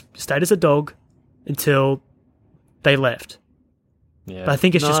 he would just stayed as a dog until they left. Yeah. But I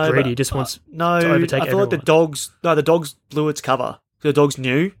think it's just No, greedy. but- He just wants. No, to I overtake feel like the everyone. dogs blew its cover. The dogs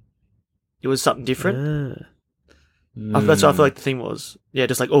knew it was something different. Ah. That's what I feel like the thing was. Yeah,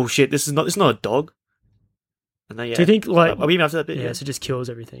 just like, oh shit, this is not a dog. And then, yeah. Do you think like? Are we even after that bit? Yeah, so it just kills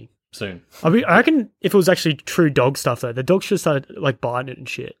everything. soon. I reckon if it was actually true dog stuff though, the dogs should have started like biting it and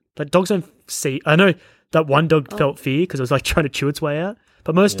shit. Like dogs don't see. I know that one dog felt fear because it was like trying to chew its way out.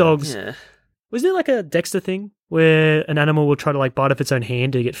 But most dogs, Yeah. wasn't it like a Dexter thing where an animal will try to like bite off its own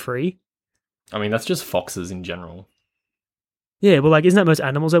hand to get free? I mean, that's just foxes in general. Yeah, well, like isn't that most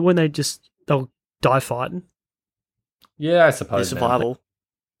animals? Like when they'll die fighting. Yeah, I Yeah, suppose. man. survival.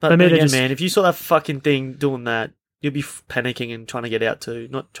 But Maybe then they again, just- man, if you saw that fucking thing doing that, you'd be panicking and trying to get out too,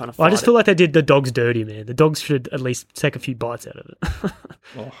 not trying to fight I just feel like they did the dogs dirty, man. The dogs should at least take a few bites out of it.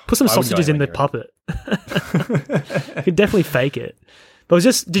 Oh, Put some I would go sausages in the anywhere. puppet. You could definitely fake it. But it was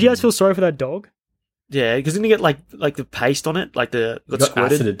just, did you guys feel sorry for that dog? Yeah, because didn't you get like the paste on it, like You got got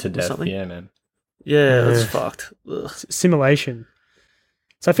squirted acided to or death. something? Yeah, man. Yeah, that's Yeah. fucked. Ugh. Simulation.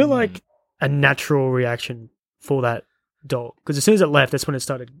 So I feel like a natural reaction for that dog, because as soon as it left, that's when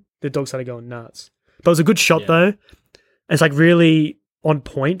the dog started going nuts. But it was a good shot though. And it's like really on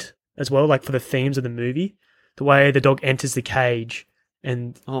point as well, like for the themes of the movie. The way the dog enters the cage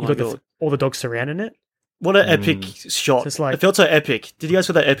and Oh you've my got God. all the dogs surrounding it. What an epic shot. So it's like- It felt so epic. Did you guys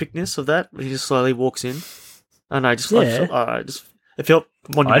feel the epicness of that? When he just slowly walks in? I don't know, it felt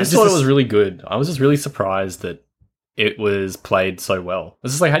I monumental. just thought it was really good. I was just really surprised that it was played so well.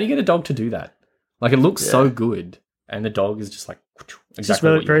 It's just like, how do you get a dog to do that? Like, it looks so good, and the dog is just like It's exactly just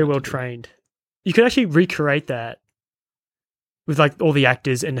what you very want it well to do. trained. You could actually recreate that with like all the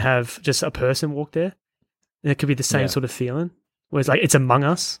actors and have just a person walk there. And it could be the same sort of feeling. Whereas like it's Among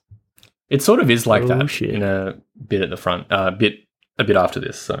Us. It sort of is like Oh, that shit. in a bit at the front, a bit after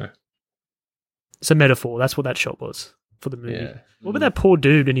this. So It's a metaphor. That's what that shot was for the movie. yeah, What about that poor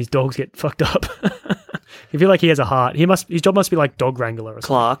dude and his dogs get fucked up? I feel like he has a heart. His job must be like dog wrangler or something.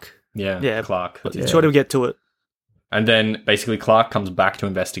 Clark. yeah, Clark. Yeah. Try to get to it. And then basically Clark comes back to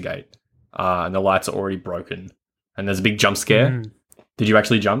investigate, and the lights are already broken, and there's a big jump scare. Did you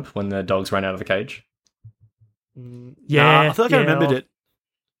actually jump when the dogs ran out of the cage? Yeah, Nah, I feel like I remembered it.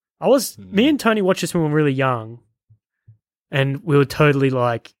 Me and Tony watched this when we were really young, and we were totally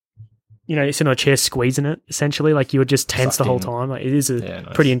like, sitting on a chair squeezing it, essentially. Like you were just tense the whole Sucked in. time. Like it is a Nice.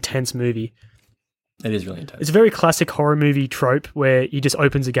 pretty intense movie. It is really intense. It's a very classic horror movie trope where he just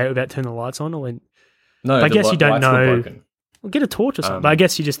opens the gate without turning the lights on. Or No, I the guess you don't lights were know. broken. get a torch or something. But I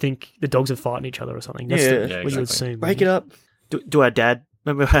guess you just think the dogs are fighting each other or something. That's Yeah. what Yeah, you would exactly. assume. Break it up. Do our dad.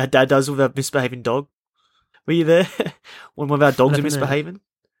 Remember how our dad does with a misbehaving dog? Were you there when one of our dogs What were happened there? misbehaving?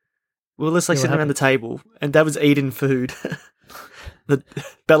 We were just like Yeah, what sitting around the table and dad was eating food.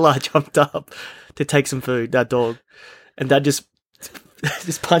 Bella jumped up to take some food, that dog. And dad just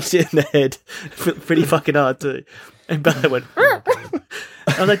punched it in the head pretty fucking hard too. And Bella went, I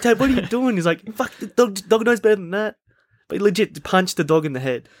was like, Dad, what are you doing? He's like, fuck, the dog knows better than that. But he legit punched the dog in the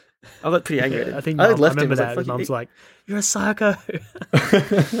head. I got pretty angry at him. I think I Mum, I left him. remember I that. was Mum's "Fuck like, "You're a psycho,"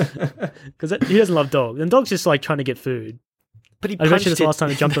 because he doesn't love dogs, and dogs just like trying to get food. But he I bet punched you this it last time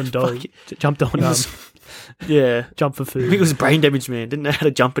he jumped on in the dog, fucking- jumped on He was- Yeah. jump for I think food. it was brain damage, man. Didn't know how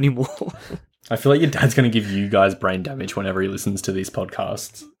to jump anymore. I feel like your dad's going to give you guys brain damage whenever he listens to these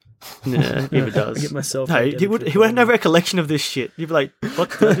podcasts. Yeah, he ever does. I get myself. No, he would have no recollection of this shit. You'd be like, "What?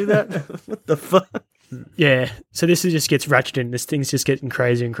 Did I do that? What the fuck?" Yeah. So this just gets ratcheted. This thing's just getting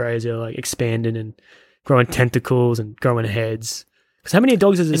crazier and crazier, like expanding and growing tentacles and growing heads. Because how many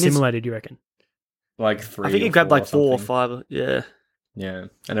dogs has it And it's- assimilated? You reckon? Like three. I think he or grabbed four like 4 or something. 5. Yeah. Yeah,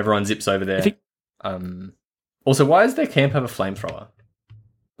 and everyone zips over there. I think- Also, why does their camp have a flamethrower?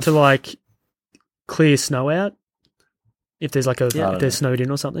 To like clear snow out if there's like I don't if they're snowed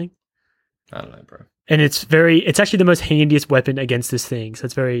in or something. I don't know, bro. And it's actually the most handiest weapon against this thing. So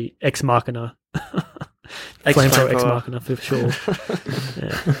it's very ex machina. Flamethrower ex machina for sure.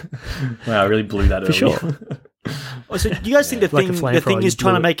 Wow, I really blew that For earlier. sure. Oh, so do you guys think Like a the thing flamethrower, is you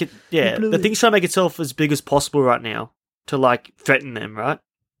trying to blew make it? Yeah, blew the it. thing's trying to make itself as big as possible right now to like threaten them. Right?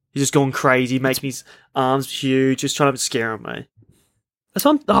 He's just going crazy, making his arms huge, just trying to scare them, mate. That's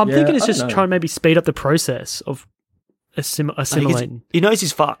what I'm Yeah, thinking. It's I don't just know. trying to maybe speed up the process of assimilating. He knows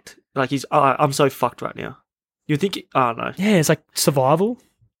he's fucked. Like he's, I'm so fucked right now. You think? I don't know. Yeah, it's like survival.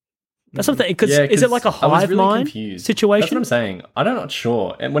 That's something. Because Yeah, is it like a I was hive really mind confused. situation? That's what I'm saying. I'm not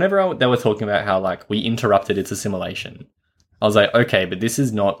sure. And whenever they were talking about how like we interrupted its assimilation, I was like, okay, but this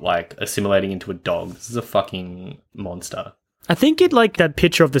is not like assimilating into a dog. This is a fucking monster. I think it like that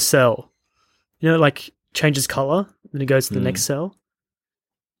picture of the cell. Like changes color, then it goes to the next cell.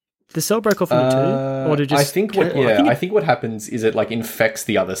 Did the cell break off into two, or did it just? I think what happens is it like infects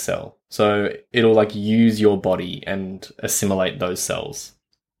the other cell, so it'll like use your body and assimilate those cells.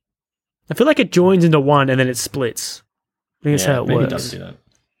 I feel like it joins into one and then it splits. I think that's how it maybe works. it does do that.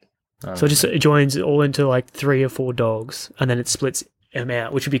 I don't So know. it joins all into like 3 or 4 dogs, and then it splits them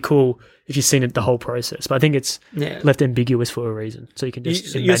out, which would be cool if you've seen it the whole process. But I think it's Yeah. left ambiguous for a reason, so you can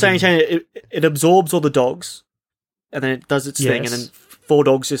just. You're saying imagine- it absorbs all the dogs, and then it does its thing, and Yes. then 4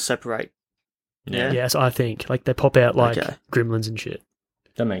 dogs just separate. Yeah. Yes, I think like they pop out like Okay. gremlins and shit.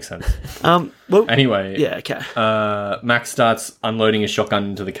 That makes sense. Well, Anyway, yeah, okay. Max starts unloading his shotgun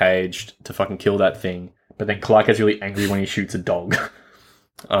into the cage to fucking kill that thing, but then Clark gets really angry when he shoots a dog.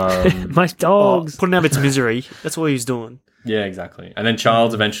 My dogs. Putting out its misery. That's what he's doing. Yeah, exactly. And then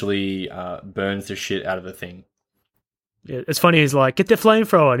Charles eventually burns the shit out of the thing. Yeah, it's funny. He's like, "Get the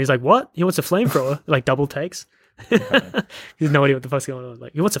flamethrower," and he's like, "What? He wants a flamethrower?" Like double takes. He has no idea what the fuck's going on.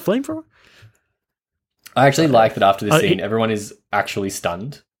 Like, he wants a flamethrower? I actually like that after this Oh, scene, everyone is actually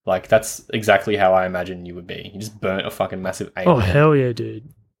stunned. Like, that's exactly how I imagine you would be. You just burnt a fucking massive alien. Oh, hell yeah,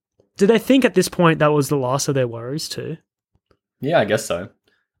 dude. Did they think at this point that was the last of their worries too? Yeah, I guess so.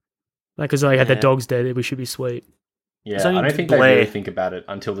 Like, because they had their dogs dead, we should be sweet. Yeah, It's I only don't think Blair. they really think about it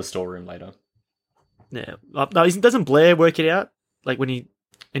until the storeroom later. Yeah. No, doesn't Blair work it out? Like when he's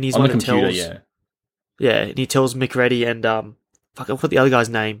On the one that computer, tells. yeah. Yeah, and he tells McReady and fuck, I forgot the other guy's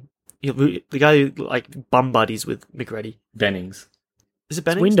name. The guy who like bum buddies with McReady. Bennings. Is it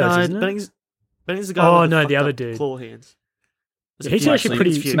Bennings? Windows, no, isn't it? Bennings is the guy. Oh, with no, the fucked other up dude. claw hands. He's actually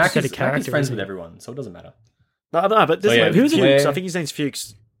pretty Fuchs. Mac sympathetic is character. friends isn't with he? everyone, so it doesn't matter. No, but So, yeah, who was Blair- Fuchs? I think his name's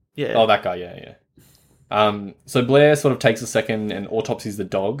Fuchs. Yeah. Oh, that guy, yeah. So Blair sort of takes a second and autopsies the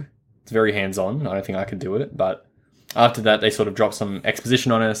dog. It's very hands-on. I don't think I could do it, but after that, they sort of drop some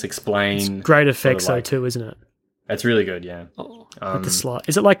exposition on us, explain. Great effects sort of though too, isn't it? It's really good, yeah. With the slide.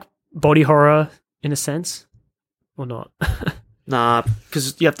 Is it like body horror in a sense, or not? Nah,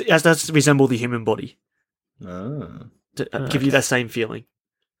 because it has to resemble the human body Oh. to give you that same feeling.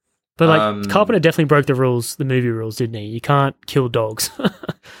 But like Carpenter definitely broke the rules, the movie rules, didn't he? You can't kill dogs.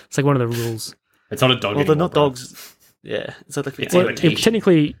 It's like one of the rules. It's not a dog Well, anymore, they're not bro. dogs. Yeah, it's like It's Well, imitation.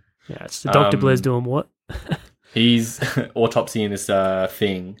 technically, yeah, it's the Dr. Blair's doing what? He's autopsying this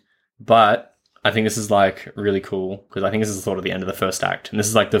thing, but I think this is like really cool because I think this is sort of the end of the first act, and this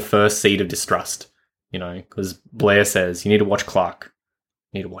is like the first seed of distrust, you know, because Blair says you need to watch Clark,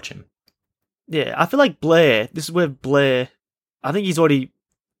 you need to watch him. Yeah, I feel like Blair. This is where Blair. I think he's already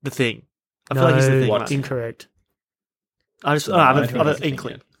the thing. I feel like he's the thing. What? Right? Incorrect. I just No, I I don't have think an he's the thing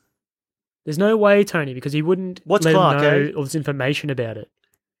inkling. yet. There's no way, Tony, because he wouldn't What's let Clark, him know eh? all this information about it.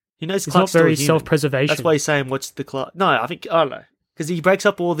 He knows It's Clark's not very still a human. self-preservation. That's why he's saying, "What's the Clark?" No, I don't know because he breaks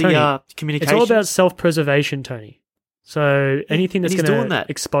up all the Tony, communication. It's all about self-preservation, Tony. So anything that's and he's going doing to that.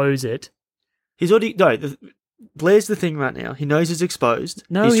 expose it. He's already Blair's the thing right now. He knows he's exposed.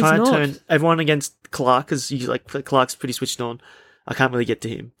 No, he's he's trying not. to turn everyone against Clark because he's like Clark's pretty switched on. I can't really get to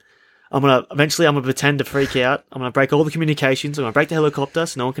him. I'm gonna pretend to freak out. I'm gonna break all the communications. I'm gonna break the helicopter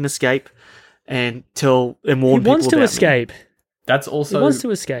so no one can escape, and warn He people wants to about me. escape. That's also He wants to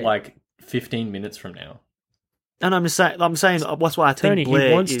escape. like 15 minutes from now. And I'm saying that's why I think Tony, he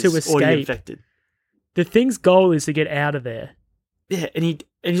Blair wants is to already escape. infected. The thing's goal is to get out of there. Yeah, and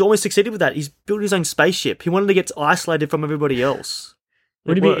he's almost succeeded with that. He's built his own spaceship. He wanted to get isolated from everybody else.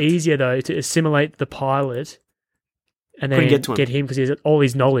 Wouldn't it worked. be easier, though, to assimilate the pilot and Couldn't then get to him. get him because he has all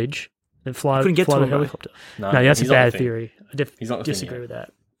his knowledge and fly Couldn't get the to him, though. helicopter? No, that's a he's not bad the thing. theory. I He's not the thing disagree yet. with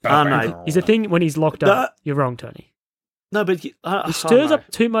that. Oh, no. He's a thing when he's locked up. You're wrong, Tony. No, but He stirs up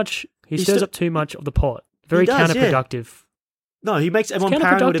too much. He stirs up too much of the pot. Very does, yeah. counterproductive. No, he makes It's everyone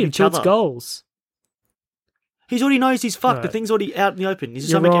paranoid of counterproductive each to its other. goals. He already knows he's fucked. The Right. thing's already out in the open. He's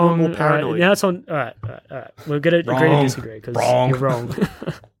just You're trying to make everyone wrong. more paranoid. All right, now it's on. All right. We're going to agree to Wrong. disagree because Wrong. you're wrong.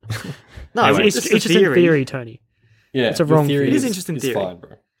 No, Anyway, it's just a interesting theory, Tony. Yeah, It's a your wrong theory. theory. It is interesting theory. Fine,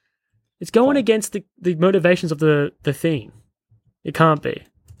 bro. It's going Fine. against the motivations of the thing. It can't be.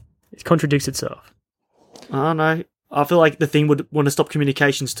 It contradicts itself. I don't know. I feel like the thing would want to stop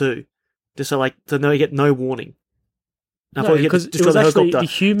communications too, just so you get no warning. I thought you because get it was the actually helicopter. the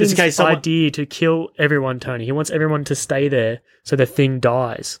Just human's in case someone- idea to kill everyone, Tony. He wants everyone to stay there so the thing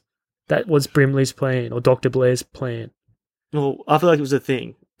dies. That was Brimley's plan or Dr. Blair's plan. Well, I feel like it was a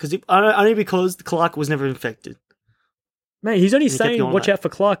thing only because Clark was never infected. Mate, he's only He kept saying going watch like- out for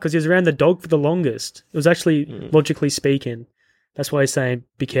Clark because he was around the dog for the longest. It was actually, logically speaking, that's why he's saying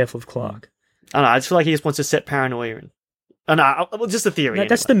be careful of Clark. I don't know. I just feel like he just wants to set paranoia in. I know. Well, just a theory. No,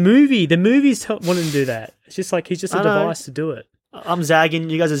 that's anyway. the movie. The movie's wanting to do that. It's just like he's just a I know. device to do it. I'm zagging.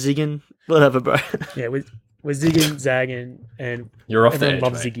 You guys are zigging. Whatever, bro. Yeah, we're zigging, zagging, and You're off the everyone edge,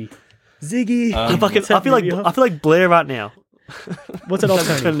 loves mate. Ziggy. Ziggy. Um, I feel like Blair right now. What's that off, That's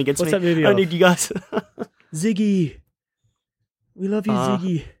Tony? turning against What's me. that movie I off? need you guys. Ziggy. We love you,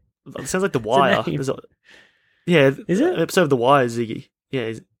 Ziggy. It sounds like The a Wire. name. Yeah, Is it? An episode of The Wire is Ziggy.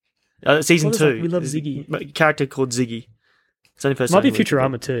 Yeah, season What is that? 2. We love There's Ziggy. a character called Ziggy. It's only first Might be time we-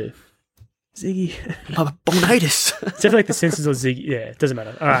 Futurama too. Ziggy. Oh, Bonitis. It's definitely like The Simpsons or Ziggy. Yeah, it doesn't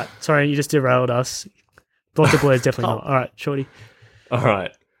matter. All right. Sorry, you just derailed us. Dr. Blair's definitely Oh. not. All right, Shorty. All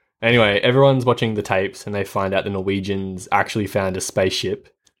right. Anyway, everyone's watching the tapes and they find out the Norwegians actually found a spaceship,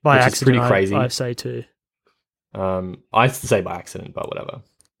 By which is accident, pretty crazy. I say too. I say by accident, but whatever.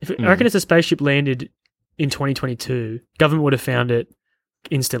 I reckon if a spaceship landed in 2022, government would have found it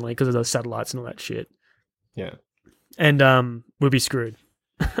instantly because of those satellites and all that shit. Yeah. And we'd be screwed.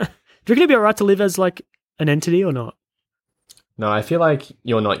 Do you reckon it'd be alright to live as like an entity or not? No, I feel like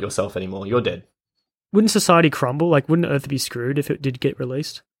you're not yourself anymore. You're dead. Wouldn't society crumble? Like, wouldn't Earth be screwed if it did get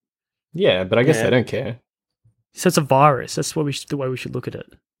released? Yeah, but I guess Yeah. they don't care. So it's a virus. That's what the way we should look at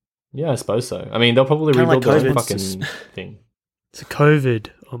it. Yeah, I suppose so. I mean, they'll probably Kinda rebuild like their own COVID. fucking thing. It's a COVID.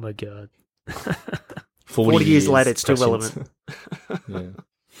 Oh my god. 40 years later, it's still questions. relevant. Yeah.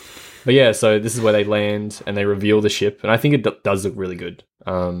 But yeah, so this is where they land and they reveal the ship, and I think it does look really good.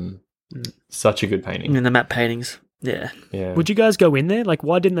 Such a good painting. And the map paintings. Yeah. Yeah, Would you guys go in there? Like,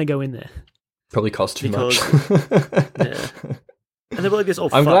 why didn't they go in there? probably cost too Because- much. Yeah. And they were like this. Oh,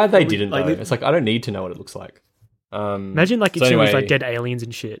 I'm fuck, glad they we- didn't. like, Though. we- It's like I don't need to know what it looks like. Imagine like so if it was anyway- like dead aliens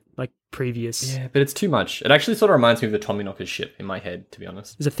and shit, like previous. Yeah, but it's too much. It actually sort of reminds me of the Tommyknockers ship in my head, to be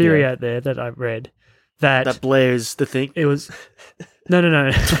honest. There's a theory Yeah. out there that I read that, that Blair's the thing. it was no.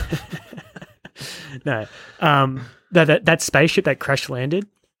 No. That spaceship that crash landed,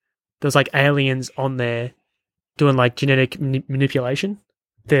 there was like aliens on there doing like genetic manipulation.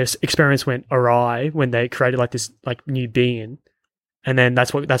 Their experiments went awry when they created like this like new being, and then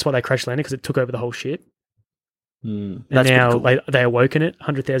that's why they crash landed, because it took over the whole ship. Mm. And That's pretty now cool. they awoken it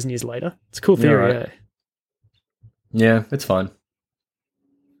 100,000 years later. It's a cool Yeah, theory. right. Yeah. Yeah, it's fine.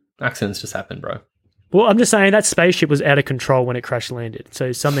 Accidents just happen, bro. Well, I'm just saying that spaceship was out of control when it crash landed,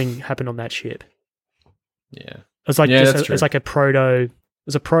 so something happened on that ship. Yeah. It was like Yeah, just that's it was like a proto. It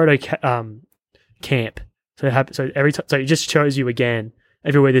was a proto camp. So it happened. So every time, so it just shows you again.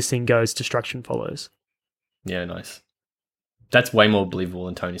 Everywhere this thing goes, destruction follows. Yeah, nice. That's way more believable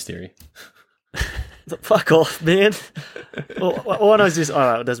than Tony's theory. Fuck off, man. All I know is this. All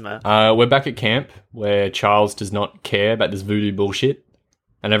right, it doesn't matter. We're back at camp where Charles does not care about this voodoo bullshit,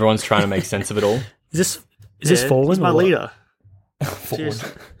 and everyone's trying to make sense of it all. Is this Yeah, Fallen? He's my or what? leader. Fallen.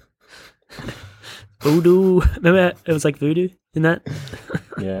 Seriously. Voodoo. Remember it was like voodoo in that.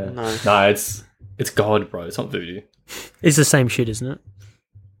 Yeah. No. It's God, bro. It's not voodoo. It's the same shit, isn't it?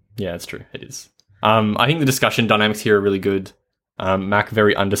 Yeah, it's true. It is. I think the discussion dynamics here are really good. Mac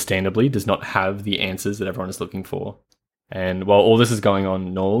very understandably does not have the answers that everyone is looking for. And while all this is going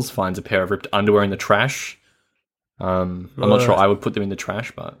on, Knowles finds a pair of ripped underwear in the trash. I'm not sure I would put them in the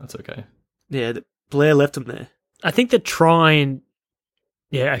trash, but that's okay. Yeah, Blair left him there. I think they're trying.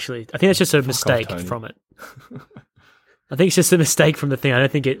 Yeah, actually, I think that's just a mistake Tony. from it. I think it's just a mistake from the thing. I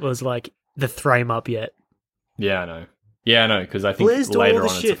don't think it was like the frame up yet. Yeah, I know. Yeah, I know, because I think Blair's doing later all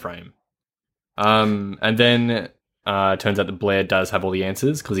on the it's a shit. frame. And then it turns out that Blair does have all the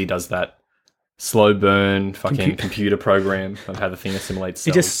answers because he does that slow burn fucking computer program of how the thing assimilates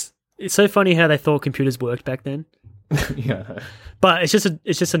cells. It's so funny how they thought computers worked back then. Yeah, I know. But it's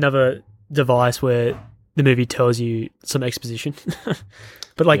just another device where the movie tells you some exposition.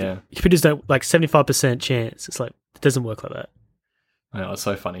 But like Yeah. computers don't, like 75% chance. It's like it doesn't work like that. I know, it's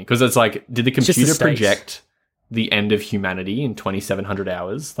so funny because it's like, did the just the computer stakes. project the end of humanity in 2,700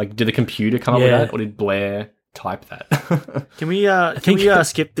 hours? Like, did the computer come up with Yeah. that, or did Blair type that? Can we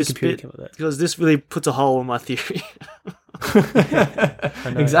skip this computer bit came up with that. because this really puts a hole in my theory.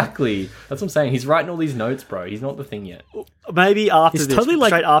 Exactly. That's what I'm saying. He's writing all these notes, bro. He's not the thing yet. Maybe after It's this, totally like-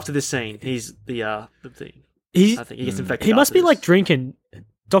 straight after this scene, he's the thing. I think he gets infected. He must after be this. like drinking.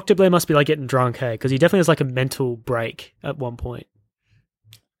 Dr. Blair must be like getting drunk, hey? Because he definitely has like a mental break at one point.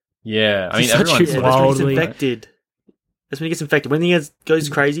 Yeah, I mean, He's such everyone's a Yeah, like, that's when he's wildly- infected. That's when he gets infected. When he goes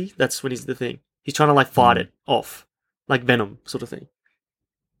crazy, that's when he's the thing. He's trying to like fight it off, like Venom sort of thing.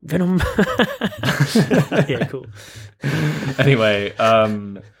 Venom. Yeah, cool. Anyway,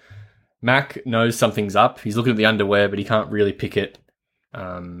 Mac knows something's up. He's looking at the underwear, but he can't really pick it.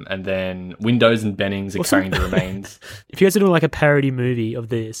 And then Windows and Bennings are Awesome. carrying the remains. If you guys are doing like a parody movie of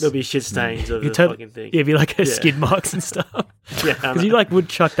this, There'll be shit stains of you the tot- fucking thing. yeah, it'd be like Yeah. skid marks and stuff. Yeah, I Because know. you like would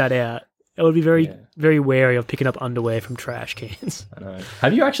chuck that out. I would be very, Yeah. very wary of picking up underwear from trash cans. I know.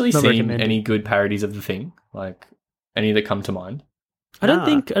 Have you actually Not seen recommended. any good parodies of the thing? Like any that come to mind? I don't Nah.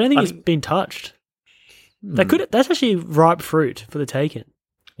 think I it's think- been touched. That's actually ripe fruit for the taking.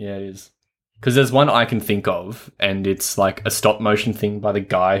 Yeah, it is. Because there's one I can think of, and it's like a stop motion thing by the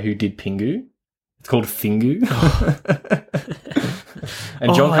guy who did Pingu. It's called Fingu.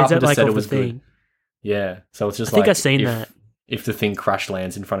 And John is that Carpenter like said off it the was thing? good. Yeah, so it's just I think like I've seen if, that. if the thing crash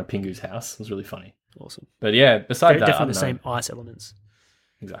lands in front of Pingu's house, it was really funny. Awesome. But yeah, besides that, I Definitely don't the know. same ice elements.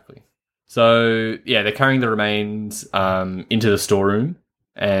 Exactly. So yeah, they're carrying the remains into the storeroom,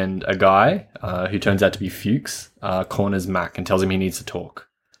 and a guy who turns out to be Fuchs corners Mac and tells him he needs to talk.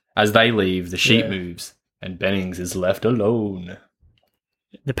 As they leave, the sheet Yeah. moves, and Bennings is left alone.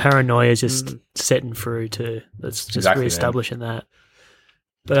 The paranoia is just setting through too. That's just Exactly, man. re-establishing that.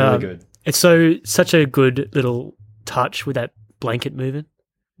 But Really good. it's such a good little touch with that blanket moving.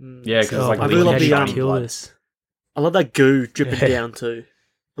 Yeah, because Oh, it's like I really really love how the, do you shining kill blood. this? I love that goo dripping Yeah. down too.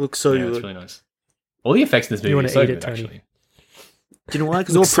 It looks so Yeah, it's good. really nice. All the effects in this You movie wanna are so eat it, good, Tony? actually. Do you know why?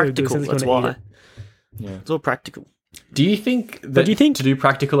 Because it's all Looks so good, practical. sounds like That's you wanna why. eat Yeah. It's all practical. Do you think that to do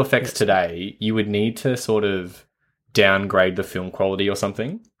practical effects today, you would need to sort of downgrade the film quality or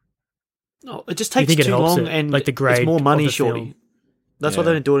something? No, it just takes too long, and like the grade it's more money, of the shorty. film. That's why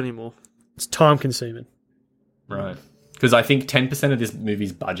they don't do it anymore. It's time consuming. Right. Because I think 10% of this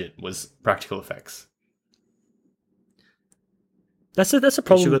movie's budget was practical effects. That's a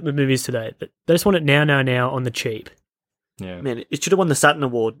problem with movies today. They just want it now on the cheap. Yeah. Man, it should have won the Saturn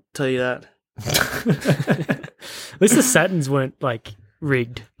Award, tell you that. At least the Saturns weren't, like,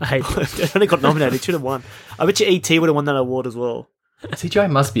 rigged. I hate them. It only got nominated. It should have won. I bet you E.T. would have won that award as well. CGI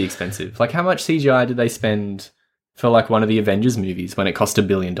must be expensive. Like, how much CGI did they spend for, like, one of the Avengers movies when it cost $1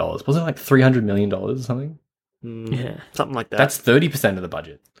 billion? Was it, like, $300 million or something? Yeah. Something like that. That's 30% of the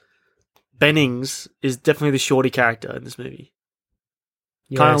budget. Bennings is definitely the shorty character in this movie.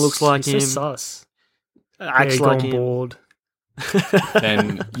 Kind of looks like him. He's so sus. Acts like him. Bored.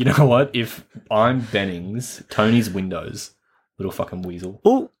 Then, you know what? If I'm Bennings, Tony's Windows. Little fucking weasel.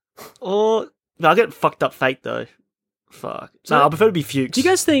 No, I get fucked up fate, though. Fuck. No, I prefer to be Fuchs. Do you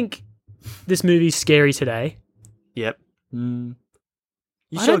guys think this movie's scary today? Yep. Mm.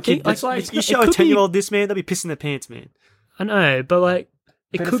 You I show a don't think- kid, it's like- you show it a could be- 10-year-old this, man, they'll be pissing their pants, man. I know, but like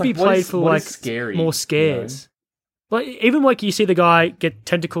it But could it's be like, what played is- for what like is scary, more scares. Like even like you see the guy get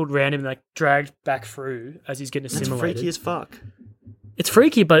tentacled around him and like dragged back through as he's getting That's assimilated. freaky as fuck. It's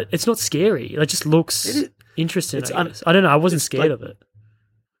freaky, but it's not scary. It just looks It is- interesting. it's I guess. I don't know. I wasn't it's scared like- of it.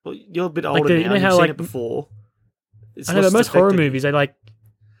 Well, you're a bit Like older you now, know you've how, seen like- it before. It's I know, but less most horror affected. movies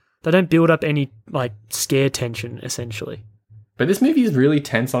they don't build up any like scare tension essentially. But this movie is really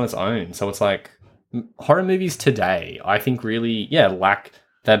tense on its own. So it's like horror movies today, I think really, lack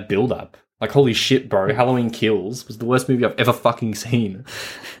that build up. Like, holy shit, bro. Halloween Kills was the worst movie I've ever fucking seen.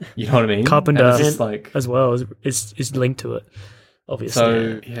 You know what I mean? Carpenter And it's just like, as well is linked to it, obviously.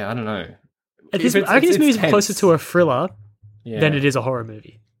 so, I don't know. I think this movie is closer to a thriller than it is a horror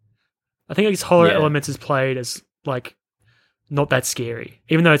movie. I think its horror elements is played as like not that scary,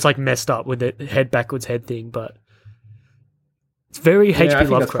 even though it's like messed up with the head backwards head thing. But it's very H.P. I think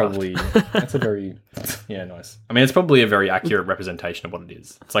Lovecraft. that's a very, nice. I mean, it's probably a very accurate representation of what it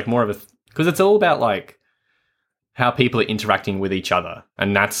is. It's like more of a, because it's all about like how people are interacting with each other,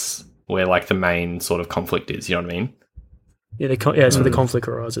 and that's where like the main sort of conflict is. You know what I mean? Yeah, that's where the conflict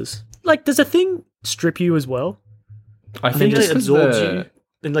arises. Like, does a thing strip you as well? I think it absorbs you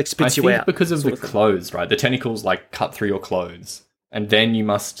and like spits you out. Because of the clothes, right? The tentacles like cut through your clothes, and then you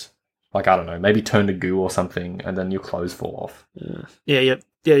must, like, I don't know, maybe turn to goo or something, and then your clothes fall off. Yeah.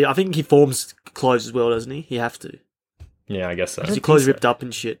 I think he forms clothes as well, doesn't he? He have to. Yeah, I guess so. His clothes ripped up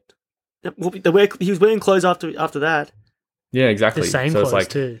and shit. Well, he was wearing clothes after that, Yeah, exactly. The same so clothes it's like,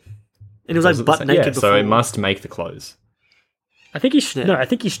 too. and he was like butt naked before. so it must make the clothes. I think I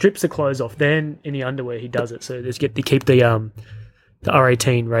think he strips the clothes off. Then in the underwear he does it. So they keep the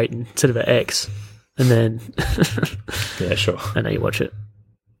R18 rating instead of an X, and then Yeah, sure. I know you watch it.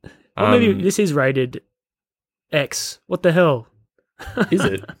 Well, maybe this is rated X. What the hell? Is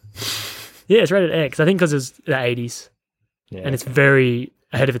it? Yeah, it's rated X. I think because it's the 80s, and it's very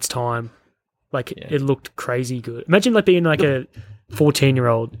ahead of its time. Like it looked crazy good. Imagine like being like a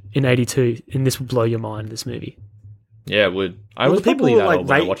 14-year-old in 82, and this would blow your mind. This movie. Yeah, it would. I Well, was the people probably who, that like, old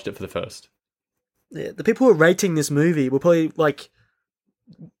when I rate- watched it for the first. Yeah, the people who are rating this movie were probably like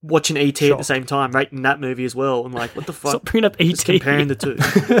watching ET at the Shocked. same time, rating that movie as well, and like, what the fuck? Stop bringing up ET. Just comparing the two.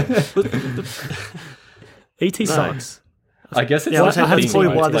 ET sucks. I guess it's Yeah, like that's the probably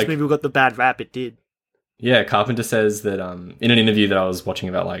thing, why right? this Like, movie got the bad rap it did. yeah, Carpenter says that in an interview that I was watching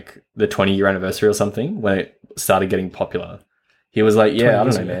about like the 20-year anniversary or something, when it started getting popular, he was like, yeah, I 20 don't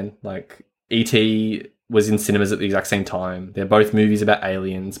years know, ago. man. Like, E.T. was in cinemas at the exact same time. They're both movies about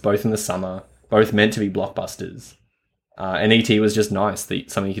aliens, both in the summer, both meant to be blockbusters. And E.T. was just nice,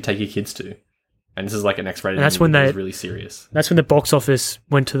 something you could take your kids to. And this is like an X-rated And that's movie when that was they- really serious. That's when the box office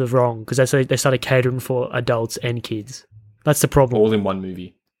went to the wrong because they started catering for adults and kids. That's the problem. All in one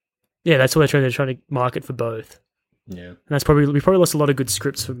movie. Yeah, that's what they're trying to market for both. Yeah. And that's we probably lost a lot of good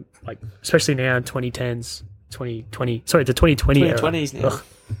scripts from like, especially now in 2010s, 2020. Sorry, the 2020 era. 2020s now. Ugh.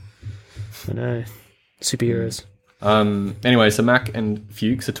 I know. Superheroes. Anyway, so Mac and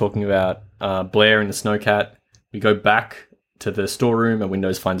Fuchs are talking about Blair and the snowcat. We go back to the storeroom and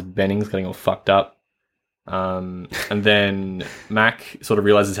Windows finds Bennings getting all fucked up. And then Mac sort of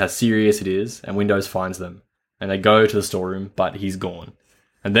realizes how serious it is and Windows finds them. And they go to the storeroom, but he's gone.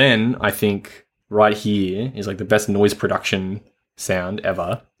 And then I think right here is like the best noise production sound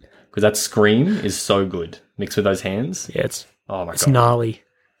ever. Because that scream is so good. Mixed with those hands. Yeah, Oh my it's God. gnarly.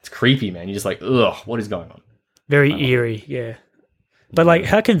 It's creepy, man. You're just like, ugh, what is going on? Very eerie, yeah. But like,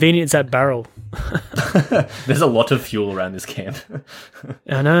 how convenient is that barrel? There's a lot of fuel around this camp.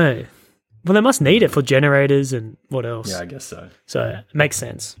 I know. Well, they must need it for generators and what else? Yeah, I guess so. So it makes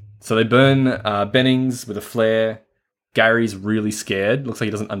sense. So they burn Bennings with a flare. Gary's really scared. Looks like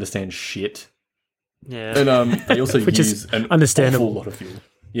he doesn't understand shit. Yeah. And they also Which use is an understandable. awful lot of fuel.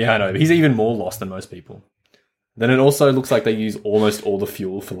 Yeah, I know. He's even more lost than most people. Then it also looks like they use almost all the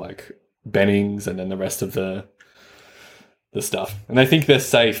fuel for like Bennings and then the rest of the stuff. And they think they're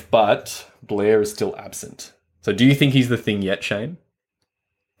safe, but Blair is still absent. So do you think he's the thing yet, Shane?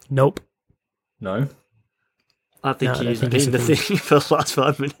 Nope. No? I think No, I he's don't think been he's the the thing for the last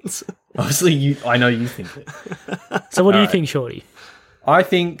 5 minutes. Obviously, I know you think it. So what do you Alright. think, Shorty? I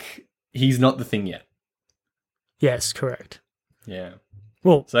think he's not the thing yet. Yes, correct. Yeah.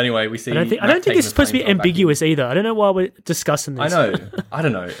 Well, So anyway, we see. I don't think Matt it's taking supposed to be the flamethrower back in. ambiguous either. I don't know why we're discussing I this. know. I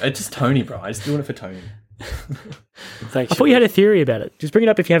don't know. It's just Tony, bro. I'm just doing it for Tony. Thanks. I thought you had a theory about it. Just bring it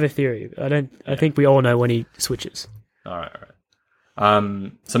up if you have a theory. I think we all know when he switches. All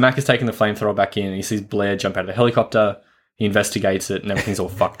right. So Mac is taking the flamethrower back in, and he sees Blair jump out of the helicopter. He investigates it, and everything's all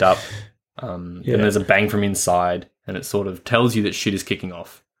fucked up. Then there's a bang from inside, and it sort of tells you that shit is kicking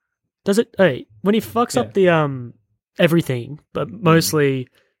off. Does it? Hey, when he fucks up the everything, but mostly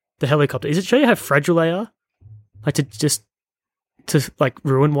the helicopter, does it show you how fragile they are? Like to like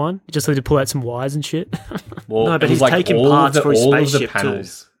ruin one, just like to pull out some wires and shit. Well, No, but it was he's taking all parts of the, for his all of the spaceship too.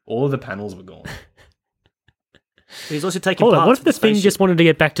 panels. All of the panels were gone. He's also taking Hold parts on, what if for the thing spaceship. just wanted to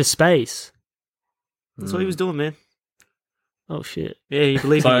get back to space? That's what he was doing, man. Oh shit! Yeah, you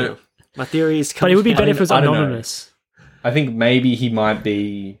believe So- me now. My theory is But coming. it would be I better mean, if it was I don't know. anonymous. I think maybe he might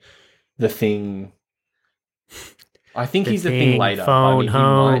be the thing. I think The he's the thing thing, later. phone I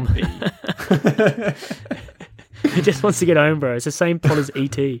home. mean, he might be. He just wants to get home, bro. It's the same plot as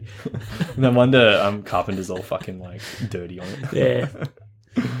ET. No wonder Carpenter's all fucking like dirty on it. Yeah.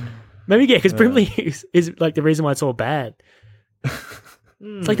 Maybe yeah, because Brimley is like the reason why it's all bad.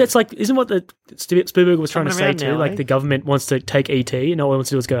 It's like that's like isn't what the Spielberg was trying to Coming say around too? now, Like eh? the government wants to take ET, and all he wants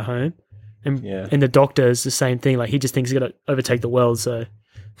to do is go home. And Yeah. and the Doctor is the same thing. Like he just thinks he's gonna overtake the world, so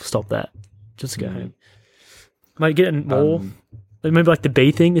stop that. Just go home. Might get in more. Remember like the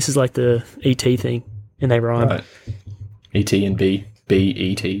B thing? This is like the ET thing, and they rhyme. Right. E.T. and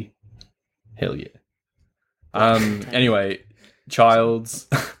B.E.T. Hell yeah. Anyway, Childs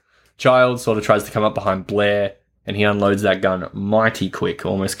sort of tries to come up behind Blair, and he unloads that gun mighty quick,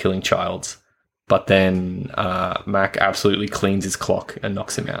 almost killing Childs. But then Mac absolutely cleans his clock and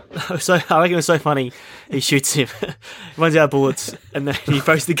knocks him out. So I reckon it was so funny. He shoots him, runs out of bullets, and then he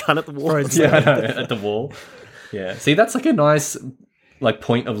throws the gun at the wall. Yeah, I know, at the wall. Yeah. See, that's like a nice like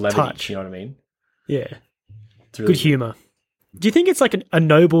point of levity. Touch. You know what I mean? Yeah. It's really Good humor. Do you think it's like a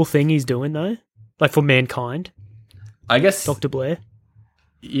noble thing he's doing though? Like for mankind, I guess. Dr. Blair?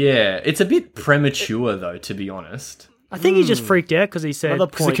 Yeah, it's a bit premature though, to be honest. I think he just freaked out because he said Another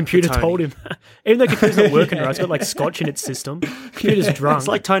because the point computer for Tony. told him. Even though the computer's not working right, it's got like scotch in its system. Computer's drunk. It's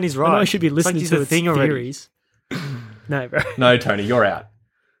like Tony's I know right. I should be It's like listening he's to the its thing already. theories. No, bro. No, Tony, you're out.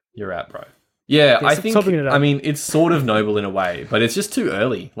 You're out, bro. Yeah, I stop think. topping it up. I mean, it's sort of noble in a way, but it's just too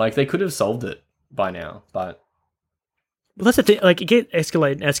early. Like they could have solved it by now, but Well, that's the thing. Like, it get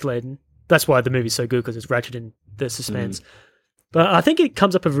escalating. That's why the movie's so good because it's ratcheting the suspense. But I think it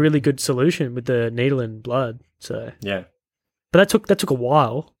comes up with a really good solution with the needle and blood. So, yeah, but that took a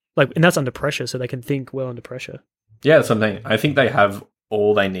while. Like, and that's under pressure, so they can think well under pressure. yeah, that's something. I think they have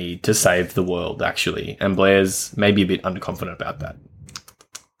all they need to save the world, actually, and Blair's maybe a bit underconfident about that.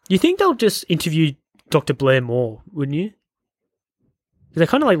 You think they'll just interview Dr. Blair more, wouldn't you? 'Cause they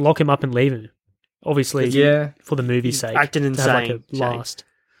kind of like lock him up and leave him. Obviously, Yeah, for the movie's sake. acting to have like insane, a last.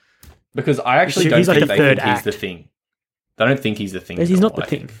 because I actually He's don't like think the they third think he's act. the thing. They don't think he's the thing. He's at not all, the I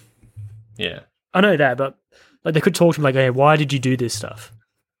thing. think. Yeah, I know that, but like they could talk to him like, hey, why did you do this stuff?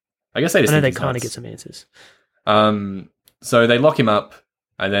 I guess they I just know think they he's kind of nuts. get some answers. So they lock him up,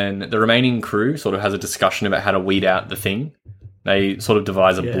 and then the remaining crew sort of has a discussion about how to weed out the thing. They sort of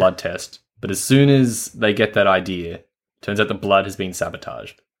devise a Yeah. blood test, but as soon as they get that idea, turns out the blood has been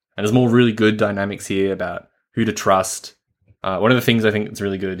sabotaged. And there's more really good dynamics here about who to trust. One of the things I think that's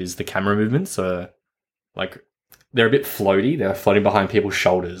really good is the camera movements. Like, they're a bit floaty. They're floating behind people's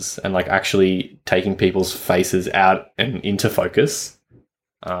shoulders and like actually taking people's faces out and into focus.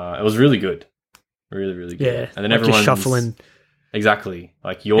 It was really good. Really, really good. Yeah, And then like everyone's just shuffling. Exactly.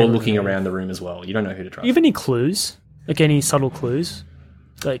 Like you're Everyone, looking yeah. around the room as well. You don't know who to trust. Do you have any clues? Like any subtle clues?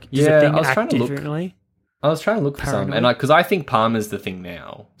 Like does Yeah, the thing I was act trying to look. differently? I was trying to look for some, and Paranoid? like because I think Palmer's the thing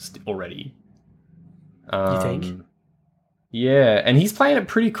now already. You think? Yeah, and he's playing it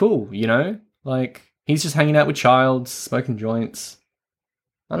pretty cool. You know, like he's just hanging out with Childs, smoking joints.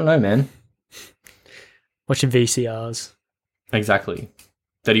 I don't know, man. Watching VCRs. Exactly.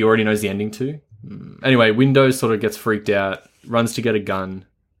 That he already knows the ending to. Anyway, Windows sort of gets freaked out, runs to get a gun.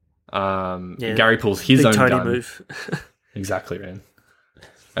 Gary pulls his Big own Tony gun. move. Exactly, man.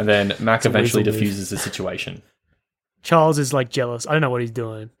 And then Mac eventually diffuses the situation. Charles is like jealous. I don't know what he's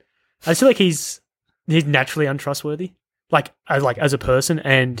doing. I just feel like he's naturally untrustworthy, like as a person,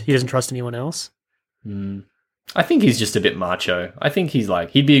 and he doesn't trust anyone else. I think he's just a bit macho. I think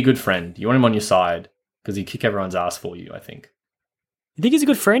he'd be a good friend. You want him on your side because he'd kick everyone's ass for you, I think. You think he's a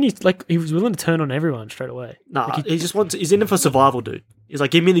good friend? He was willing to turn on everyone straight away. Nah, Like he's in it for survival, dude. He's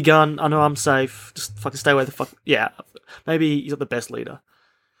like, give me the gun. I know I'm safe. Just fucking stay away the fuck. Yeah, maybe he's not the best leader.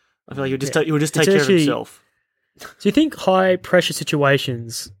 I feel like he would just take care of himself. Do you think high pressure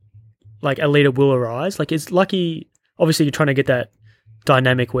situations, like a leader will arise? Like, it's lucky. Obviously, you're trying to get that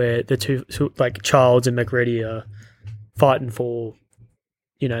dynamic where the two like Childs and McReady are fighting for,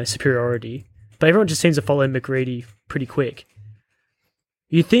 superiority. But everyone just seems to follow McReady pretty quick.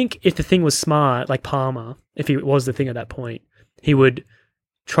 You think if the thing was smart, like Palmer, if he was the thing at that point, he would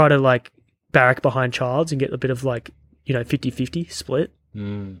try to like barrack behind Childs and get a bit of 50-50 split?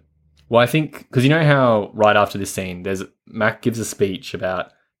 Well, I think, because you know how right after this scene, Mac gives a speech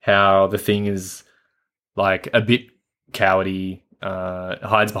about how the thing is like a bit cowardy,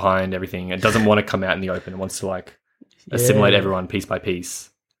 hides behind everything. It doesn't want to come out in the open. It wants to assimilate everyone piece by piece.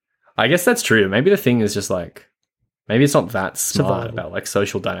 I guess that's true. Maybe the thing is just maybe it's not that smart about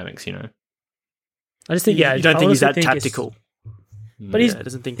social dynamics, I just think, you don't think he's that tactical. But he's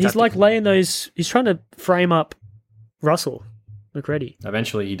laying those, he's trying to frame up Russell McReady.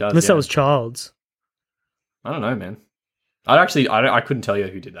 Eventually he does. Unless that was Childs. I don't know, man. I couldn't tell you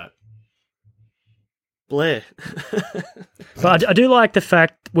who did that. Blair. But I do like the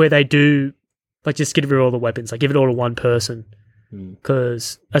fact where they do just get rid of all the weapons, give it all to one person,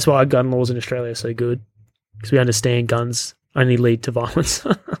 because that's why our gun laws in Australia are so good, because we understand guns only lead to violence.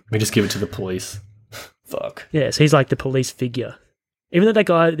 We just give it to the police. Fuck. Yeah, so he's like the police figure. Even though that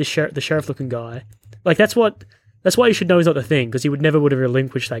guy, the sheriff looking guy, that's why you should know he's not the thing, because he would have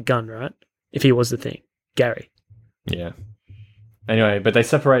relinquished that gun, right? If he was the thing. Gary. Yeah. Anyway, but they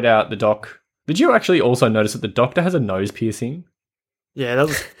separate out the doc. Did you actually also notice that the doctor has a nose piercing? Yeah, that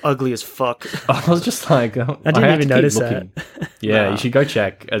was ugly as fuck. I was just like... I didn't even notice that. Yeah, you should go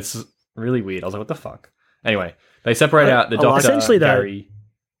check. It's really weird. I was like, what the fuck? Anyway, they separate out the doctor, essentially Gary,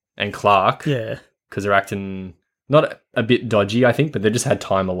 and Clark. Yeah. Because they're acting not a bit dodgy, I think, but they just had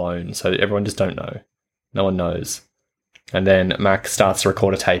time alone, so everyone just don't know. No one knows. And then Mac starts to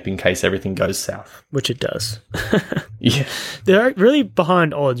record a tape in case everything goes south. Which it does. Yeah. They're really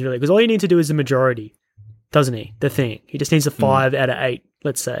behind odds, really, because all you need to do is the majority, doesn't he? The thing. He just needs a 5 out of 8,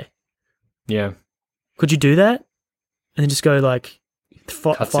 let's say. Yeah. Could you do that? And then just go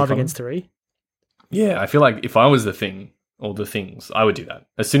 5 against 3? Yeah, I feel like if I was the thing, or the things, I would do that.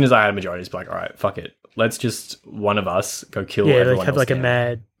 As soon as I had a majority, it's like, all right, fuck it. Let's just, one of us, go kill everyone have else a down.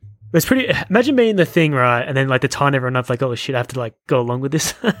 mad... It's pretty... Imagine being the thing, right? And then to time everyone up, oh shit, I have to go along with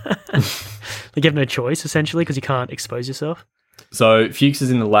this. You have no choice, essentially, because you can't expose yourself. So Fuchs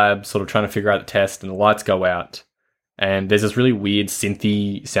is in the lab sort of trying to figure out the test, and the lights go out, and there's this really weird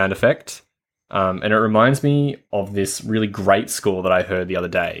synthy sound effect. And it reminds me of this really great score that I heard the other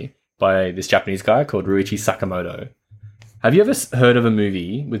day by this Japanese guy called Ruichi Sakamoto. Have you ever heard of a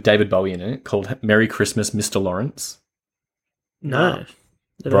movie with David Bowie in it called Merry Christmas, Mr. Lawrence? No.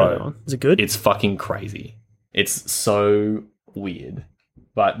 Bro, is it good? It's fucking crazy. It's so weird.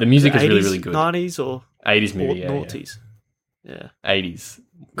 But the music is really, really good. 90s or 80s movie, noughties. Yeah. 80s.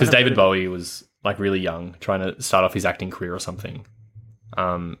 Because David Bowie was really young, trying to start off his acting career or something.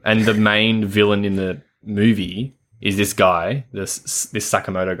 And the main villain in the movie is this guy, this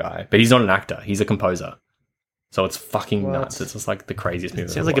Sakamoto guy. But he's not an actor. He's a composer. So it's fucking nuts. It's just the craziest movie.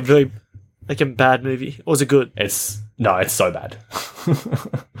 Sounds like a very a bad movie. Or is it good? It's so bad.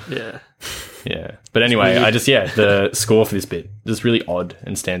 Yeah. Yeah. But anyway, the score for this bit is really odd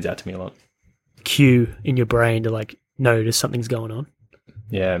and stands out to me a lot. Cue in your brain to notice something's going on.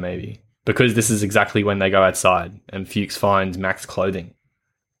 Yeah, maybe. Because this is exactly when they go outside and Fuchs finds Mac's clothing.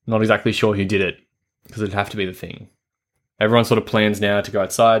 Not exactly sure who did it, because it'd have to be the thing. Everyone sort of plans now to go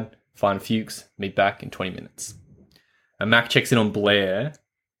outside, find Fuchs, meet back in 20 minutes. And Mac checks in on Blair,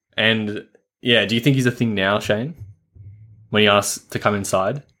 and yeah, do you think he's a thing now, Shane? When he asks to come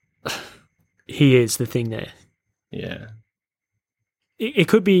inside? He is the thing there. Yeah. It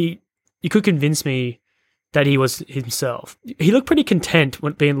could be, you could convince me that he was himself. He looked pretty content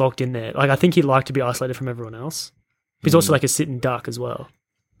when being locked in there. I think he'd like to be isolated from everyone else. He's also a sitting duck as well.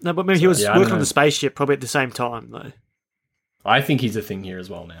 No, but maybe he was working on the spaceship probably at the same time, though. I think he's a thing here as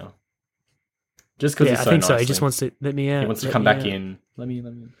well now. Just because Yeah, he's I so think nice. so. He just wants to let me out. He wants to let come me back out. in. Let me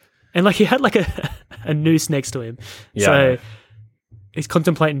in. And like he had like a noose next to him. Yeah. So he's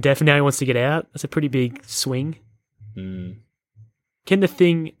contemplating death and now he wants to get out. That's a pretty big swing. Mm. Can the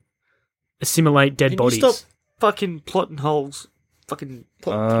thing assimilate dead Can bodies? you stop fucking plotting holes? Fucking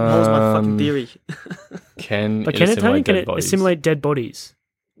plotting holes in my fucking theory. Can But it can it, assimilate Tony? Can dead it bodies? assimilate dead bodies?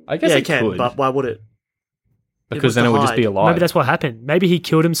 I guess Yeah, it it can, could, but why would it? because wants then to it would just be hide. alive. Maybe that's what happened. Maybe he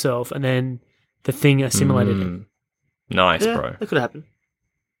killed himself and then the thing assimilated him. Nice, Yeah, bro. that could happen.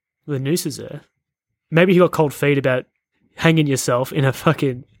 The noose is there. Maybe he got cold feet about hanging yourself in a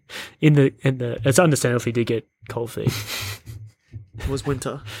fucking in the. It's understandable if he did get cold feet, It was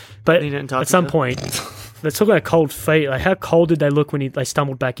winter. but In Antarctica. at some point, let's talk about cold feet. Like how cold did they look when they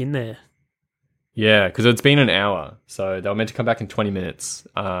stumbled back in there? Yeah, because it's been an hour, so they were meant to come back in 20 minutes.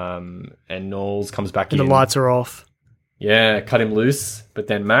 And Knowles comes back And in. the lights are off. Yeah, cut him loose, but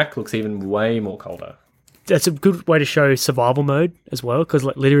then Mac looks even way more colder. That's a good way to show survival mode as well, because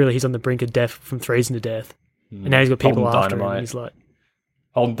like literally he's on the brink of death from freezing to death, and now he's got people Holding after him. dynamite. And he's like,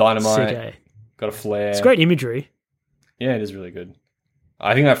 Holding sick, dynamite, eh? got a flare. It's great imagery. Yeah, it is really good.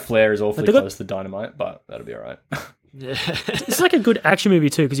 I think that flare is awfully they got- close to dynamite, but that'll be alright. Yeah. It's like a good action movie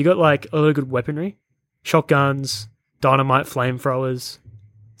too, because you got like a lot of good weaponry, shotguns, dynamite, flamethrowers.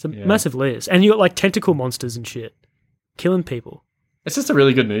 It's a Yeah. massive list, and you got like tentacle monsters and shit, killing people. It's just a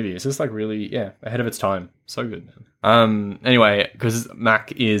really good movie. It's just like really, ahead of its time. So good, man. Anyway, because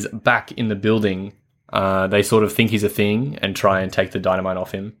Mac is back in the building, they sort of think he's a thing and try and take the dynamite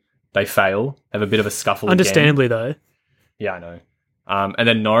off him. They fail, have a bit of a scuffle again. Understandably though, Yeah, I know. And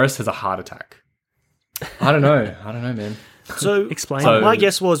then Norris has a heart attack. I don't know, man. So explain. So- my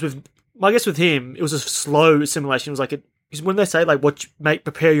guess with him, it was a slow assimilation. It was like because when they say like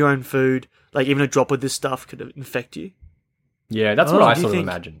prepare your own food, like even a drop of this stuff could infect you. Yeah, that's Oh, what I do you sort of think-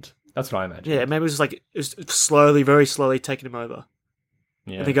 imagined. That's what I imagined. Yeah, maybe it was just like it was slowly, very slowly taking him over.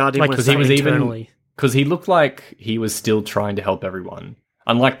 Yeah. And the guy didn't like want because to he say was it. internally. Because he looked like he was still trying to help everyone.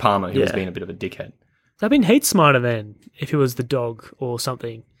 Unlike Palmer, who was Yeah. being a bit of a dickhead. They've been heat smarter then if he was the dog or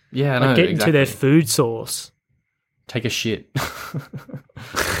something. Yeah, I Like know, get into exactly. their food source. Take a shit.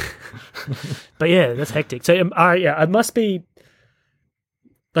 But yeah, that's hectic. So it must be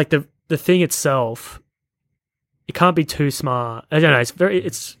like the thing itself. It can't be too smart. I don't know.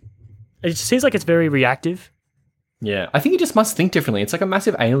 It seems like it's very reactive. Yeah, I think he just must think differently. It's like a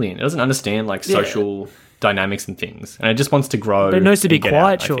massive alien. It doesn't understand like social dynamics and things, and it just wants to grow. But it knows to be and get quiet,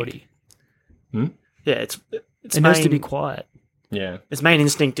 out, I think. shorty. Yeah, it's It knows to be quiet. Yeah, its main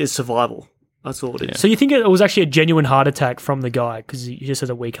instinct is survival. That's all it is. So you think it was actually a genuine heart attack from the guy because he just has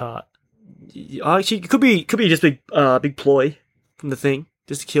a weak heart? Actually, it could be just big ploy from the thing,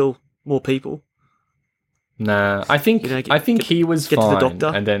 just to kill more people. nah. I think he was get to fine, the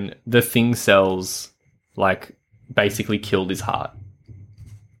doctor. and then the thing cells like basically killed his heart.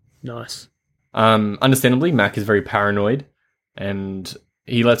 Nice. Understandably, Mac is very paranoid, and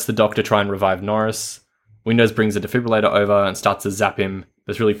he lets the doctor try and revive Norris. Windows brings a defibrillator over and starts to zap him.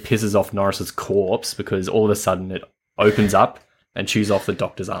 This really pisses off Norris's corpse because all of a sudden it opens up and chews off the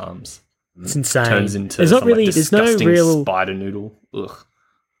doctor's arms. It's insane. Turns into there's some not really. like, There's no disgusting real. spider noodle. Ugh.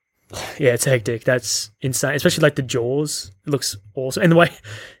 Yeah, it's hectic. That's insane. Especially like the jaws. It looks awesome, and the way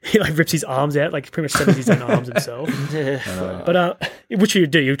he like rips his arms out, like pretty much severs his own arms himself. Yeah. But what you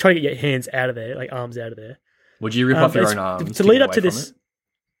do, you try to get your hands out of there, like arms out of there. Would you rip off your it's- own arms to lead get up to away this?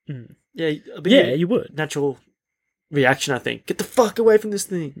 from it? Yeah, Yeah, you would. natural reaction, I think. Get the fuck away from this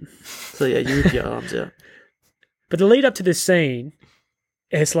thing. So yeah, you rip your arms out. But the lead up to this scene,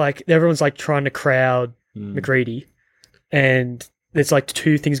 it's like everyone's like trying to crowd McGreedy, and there's like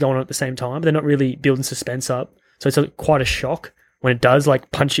two things going on at the same time. But they're not really building suspense up, so it's quite a shock when it does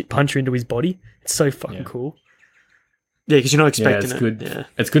like punch her into his body. It's so fucking cool. Yeah, because you're not Yeah, expecting it's it. good. Yeah.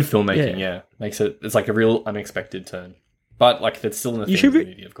 It's good filmmaking. Yeah. Yeah, makes it. It's like a real unexpected turn, but like that's still in the You theme of should the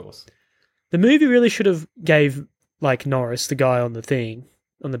movie, of course. The movie really should have gave like Norris, the guy on the thing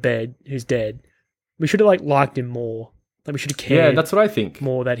on the bed who's dead. We should have like liked him more. Like we should have cared. Yeah, that's what I think.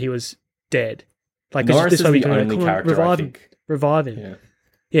 more that he was dead. Like 'cause Norris this is way we the can go, only "Come on, character I revive him, think. revive him. Yeah.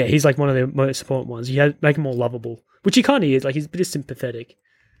 Yeah, he's like one of the most important ones. You had make him more lovable, which he kind of is. Like he's just sympathetic.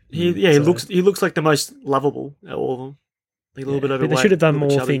 He looks like the most lovable out of all of them. Like a little bit But overweight. they should have done a little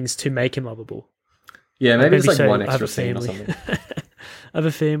bit more chubby. things to make him lovable. Yeah, maybe just like say, one "I have extra a scene or family." something. I have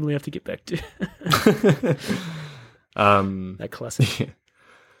a family I have to get back to. That classic.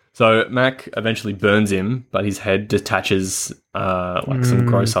 So Mac eventually burns him, but his head detaches like some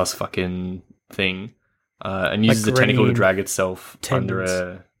gross ass fucking thing, and uses Like a tentacle to green drag itself under tendons.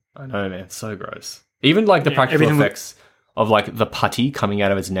 a. I know, man, it's so gross. Even like the practical everything effects of like the putty coming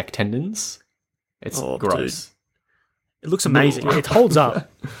out of his neck tendons. It's gross. Dude. It looks amazing. It holds up.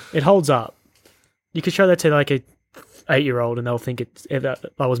 It holds up. You could show that to like a 8-year-old and they'll think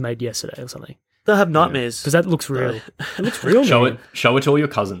that was made yesterday or something. They'll have nightmares. Because that looks real. It looks real, Show man. it to all your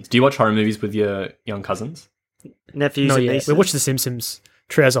cousins. Do you watch horror movies with your young cousins? Nephews Not and yet. nieces. We watch The Simpsons,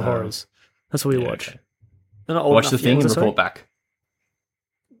 Treehouse of Horrors. That's what we watch. Okay. They're not old Watch the enough thing yet. and report back.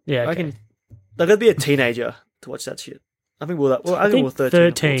 Yeah, I okay. reckon they're going to be a teenager to watch that shit. I think we're I think we're 13.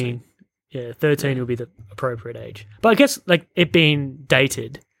 13. Yeah, 13 will be the appropriate age. But I guess like it being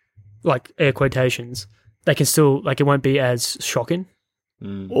dated, like air quotations, they can still like it won't be as shocking.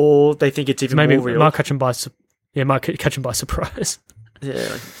 Or they think it's even Maybe more it real. might catch them by catch them by surprise. Yeah,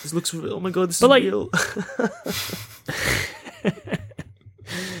 like, this looks. Oh my god, this But, is like- real.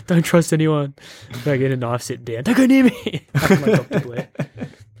 Don't trust anyone. Don't get a knife sitting down. Don't go near me. Like Dr. Blair.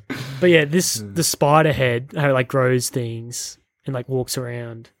 But yeah, the spider head how it like grows things and like walks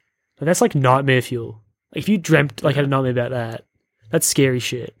around. But that's like nightmare fuel. Like if you dreamt like had a nightmare about that, that's scary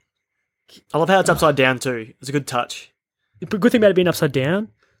shit. I love how it's upside down too. It's a good touch. The good thing about it being upside down,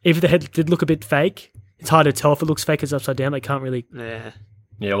 even if the head did look a bit fake, it's hard to tell if it looks fake as upside down. They can't really. Yeah,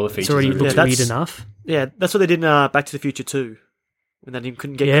 Yeah, all the features. It's already are looks Yeah, weird that's- enough. yeah. That's what they did in Back to the Future 2, when they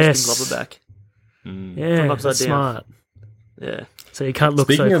couldn't get Yes. Crispin Glover back. Yeah, upside that's down. smart. Yeah, So you can't look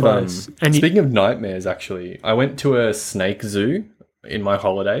Speaking so of close. And speaking of nightmares, actually, I went to a snake zoo in my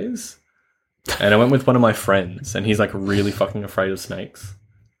holidays, and I went with one of my friends, and he's like really fucking afraid of snakes.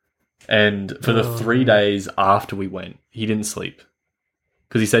 And for the 3 days after we went, he didn't sleep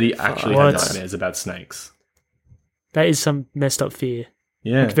because he said he actually had What? nightmares about snakes. that is some messed up fear.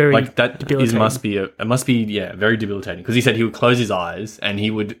 Yeah, Like, very like that debilitating. must be very debilitating because he said he would close his eyes and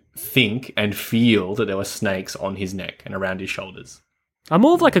he would think and feel that there were snakes on his neck and around his shoulders. I'm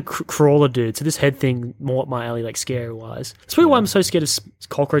more of like a crawler dude, so this head thing more up my alley, like scary wise. That's probably why I'm so scared of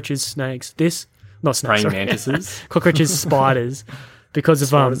cockroaches, snakes. Not snakes, Praying sorry. mantises. Cockroaches, spiders, because of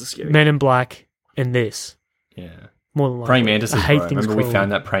Spiders are scary. Men in Black and this. Yeah, More than likely. praying mantises. I hate Bro. things Remember we crawling.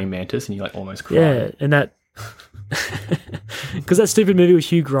 found that praying mantis and you like almost cried. Yeah, and that because that stupid movie with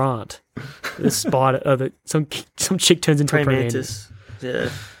Hugh Grant, the spider, some chick turns into praying a praying mantis.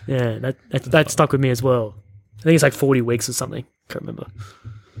 mantis. Yeah, Yeah, that stuck with me as well. I think it's like 40 weeks or something. Can't remember.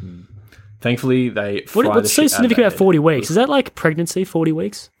 Thankfully, they fry What's the so shit out of significant that about 40 weeks? Is that like pregnancy? 40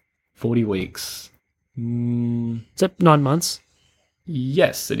 weeks? 40 weeks. Is that 9 months?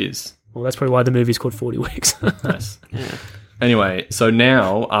 Yes, it is. Well, that's probably why the movie's called 40 weeks. Nice. Anyway, so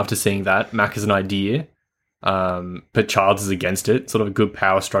now after seeing that, Mac has an idea, but Childs is against it. Sort of a good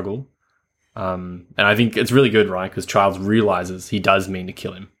power struggle. And I think it's really good, right? Because Childs realizes he does mean to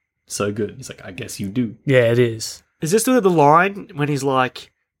kill him. So good. He's like, I guess you do. Yeah, it is. is this the line when he's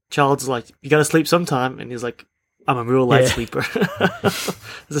like, Child's like, you got to sleep sometime, and he's like, I'm a real light Yeah. sleeper. It's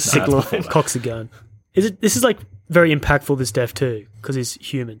a sick that's line. before that. Cocks a gun. This is like very impactful, this death too, because he's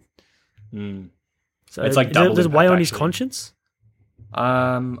human. So It's like is double there's impact, weight on his actually. conscience.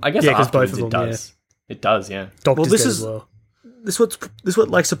 I guess Yeah, 'cause afterwards both of it them, does. It does, yeah. Doctors this dead is- as well. This what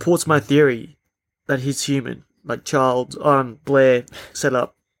like supports my theory that he's human. Like Child, Blair set him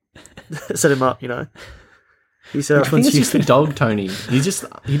up. You know, he set I up. think it's just the dog, Tony. He just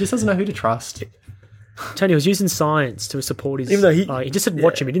doesn't know who to trust. Tony was using science to support his. Even though he just said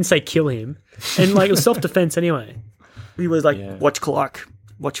watch him. He didn't say kill him, and like it was self defense anyway. He was like, Yeah. watch Clark,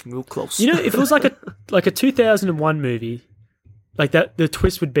 watch him real close. You know, if it was like a 2001 movie, like that, the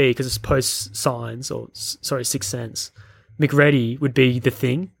twist would be because it's post Signs or Sixth Sense. McReady would be the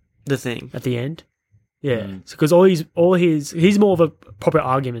Thing the thing. at the end. Yeah, because he's more of a proper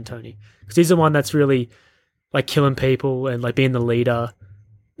argument, Tony, because he's the one that's really like killing people and like being the leader.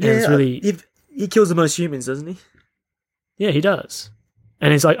 And it's really he kills the most humans, doesn't he? yeah, he does,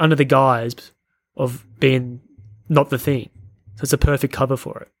 and it's like under the guise of being not the Thing, so it's a perfect cover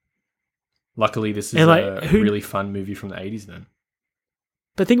for it. Luckily, this is And, like, a who- really fun movie from the 80s then.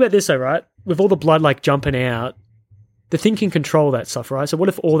 But think about this though, right? With all the blood like jumping out, the Thing can control that stuff, right? So what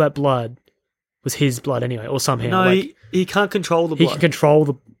if all that blood was his blood anyway, or somehow? No, like, he can't control the he blood. can control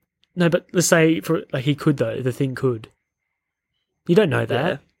the. No, but let's say for like he could though. The Thing could. You don't know that.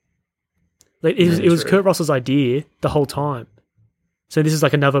 Yeah. Like it was true. Kurt Russell's idea the whole time. So this is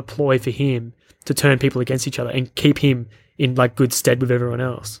like another ploy for him to turn people against each other and keep him in like good stead with everyone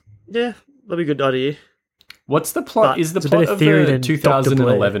else. Yeah, that'd be a good idea. What's the plot? But Is the it's a plot better of theory the than Dr.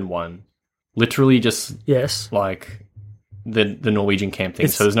 2011 one literally just Yes. like the Norwegian camp thing?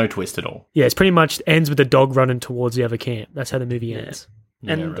 It's- So there's no twist at all. Yeah, it's pretty much ends with the dog running towards the other camp. That's how the movie ends.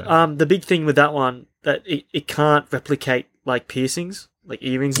 And Yeah, right. the big thing with that one that it can't replicate like piercings, like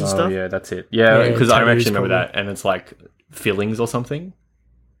earrings and Oh stuff. yeah, that's it. Yeah, Yeah, because I tattoos actually remember probably. that, and it's like fillings or something.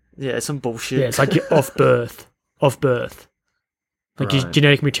 Yeah, some bullshit. Yeah, it's like you're off birth. Like Right.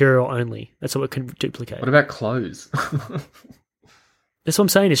 genetic material only. That's all it can duplicate. What about clothes? That's what I'm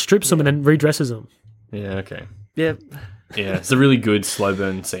saying. It strips them and then redresses them. Yeah, okay. Yeah. Yeah, it's a really good slow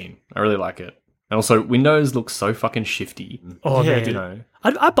burn scene. I really like it. And also, Windows looks so fucking shifty. Oh Yeah, man, You know?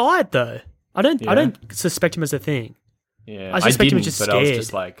 I buy it though. I Yeah. don't suspect him as a thing. Yeah, I suspect he was didn't, just but I was scared.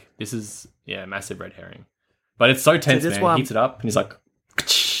 just like, this is, massive red herring. But it's so tense, that's man. why He heats it up and he's like,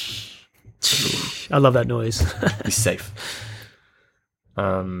 I love that noise. he's safe.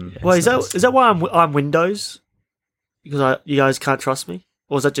 Well, is that why I'm Windows? Because you guys can't trust me,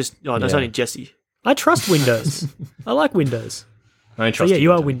 or is that just? Oh, no, it's Yeah. only Jesse. I trust Windows. I like Windows. I only So trust yeah,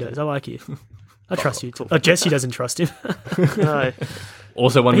 you are Tom. Windows. I like you. I trust you. cool. Oh, Jesse doesn't trust him. No.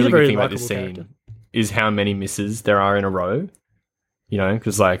 Also, one He's a really good very thing about this likeable scene character. is how many misses there are in a row. You know,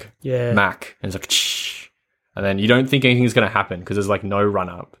 because like Yeah. Mac, and it's like, shh. And then you don't think anything's going to happen because there's like no run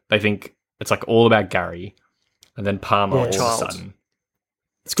up. They think it's like all about Gary, and then Palmer Yeah. all Child. of a sudden.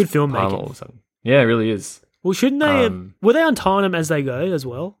 It's good Palmer all filmmaking. of a sudden. Yeah, it really is. Well, shouldn't they? Um, Were they untying them as they go as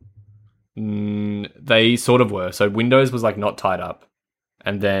well? They sort of were. So Windows was like not tied up,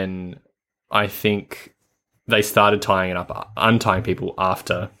 and then I think they started tying it up, untying people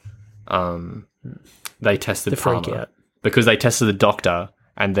after they tested The freak Palmer out. because they tested the doctor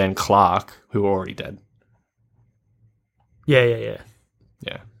and then Clark, who were already dead. Yeah.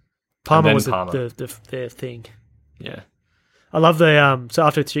 Yeah, Palmer then was Palmer. their thing. yeah, I love the so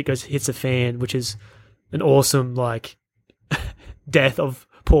after shit goes hits the fan, which is an awesome like death of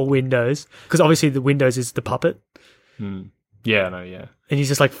poor Windows, because obviously the Windows is the puppet, yeah, no, yeah. and he's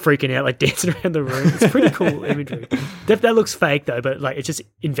just like freaking out, like dancing around the room. It's pretty cool imagery. That looks fake though, but like it's just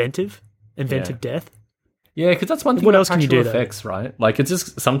inventive death. Yeah, because that's one thing What about else can you practical do, though? effects, right? Like, it's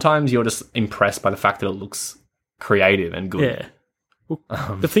just sometimes you're just impressed by the fact that it looks creative and good. Yeah.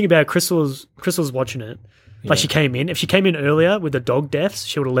 Well, the thing about Crystal's watching it. Like she came in. If she came in earlier with the dog deaths,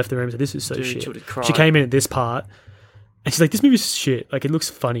 she would have left the room and said, "This is so Dude, shit." she would've cried. She came in at this part, and she's like, "This movie's shit. Like it looks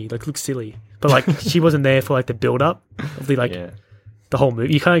funny. Like it looks silly." But like she wasn't there for like the build up of the like Yeah. the whole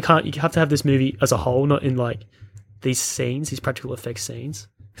movie. You can't. You have to have this movie as a whole, not in like these scenes, these practical effects scenes.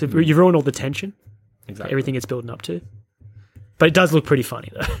 So you ruin all the tension, Exactly. everything it's building up to. But it does look pretty funny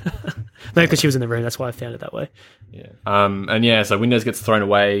though. Maybe because she was in the room, that's why I found it that way. Yeah. And yeah, so Windows gets thrown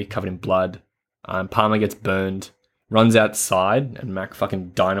away, covered in blood. Palmer gets burned, runs outside, and Mac fucking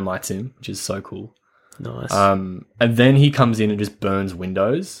dynamites him, which is so cool. Nice. And then he comes in and just burns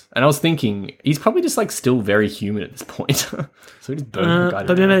Windows. And I was thinking, he's probably just like still very human at this point. So he just burns the guy but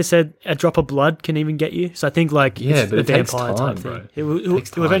down. remember they said a drop of blood can even get you. So I think like Yeah, it's but a it takes vampire time, type bro. thing. He'll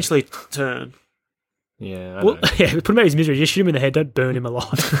Takes time. eventually turn. Yeah, I Well, know. yeah, put him out of his misery. Just shoot him in the head. Don't burn him alive.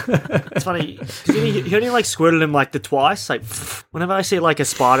 It's funny. 'Cause he only like squirted him like the twice. Like whenever I see like a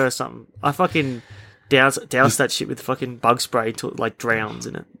spider or something, I fucking douse that shit with fucking bug spray until it like drowns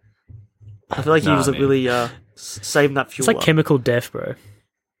in it. I feel like he Nah, was man. really saving that fuel. It's like up. chemical death, bro.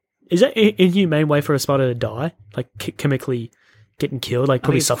 Is that an inhumane way for a spider to die? Like chemically getting killed, like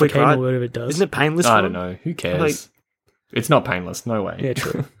probably it's quick, suffocating right? or whatever it does. Isn't it painless? I for don't him? know. Who cares? Like- It's not painless. No way. Yeah,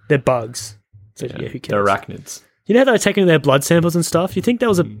 true. They're bugs. So yeah, who They're cares? arachnids. You know how they were taking their blood samples and stuff? You think that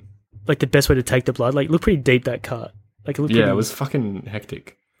was like the best way to take the blood? Like, it looked pretty deep, that cut. Like, it looked Yeah, pretty, it was fucking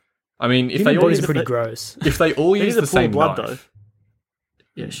hectic. I mean, if human they all bodies use, are pretty gross. if they all They use need the to pull same blood knife, though.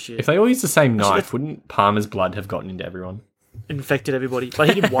 Yeah, shit. if they all use the same Actually, knife, wouldn't Palmer's blood have gotten into everyone? Infected everybody, but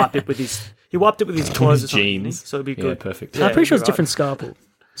he didn't wipe it with his. He wiped it with his clothes or something, didn't he? Jeans. So it'd be Yeah, good. perfect. Yeah, I'm pretty sure it's you're different scalpel.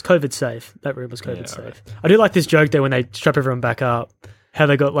 It's COVID safe. That room was COVID Yeah, safe. alright. I do like this joke though when they strap everyone back up. How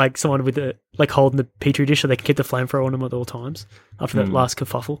they got like someone with the like holding the petri dish so they can keep the flamethrower on them at all times after that last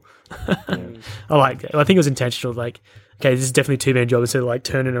kerfuffle. I like it. I think it was intentional. Like, okay, this is definitely a two-man job instead of like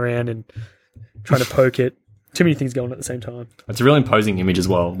turning around and trying to poke it. Too many things going on at the same time. It's a real imposing image as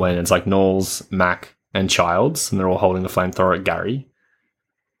well when it's like Knowles, Mac, and Childs, and they're all holding the flamethrower at Gary.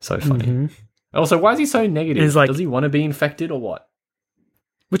 So funny. Mm-hmm. Also, why is he so negative? It's like- Does he want to be infected or what?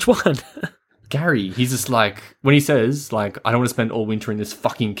 Which one? Gary, he's just like, when he says, like, I don't want to spend all winter in this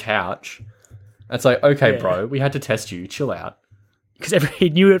fucking couch. It's like, okay, Yeah. bro, we had to test you. Chill out. Because he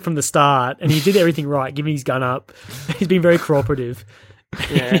knew it from the start and he did everything right, giving his gun up. He's been very cooperative.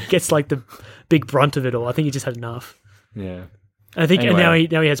 Yeah. He gets like the big brunt of it all. I think he just had enough. Yeah, I think, Anyway.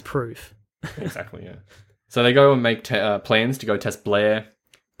 and now he has proof. exactly, yeah. So they go and make plans to go test Blair,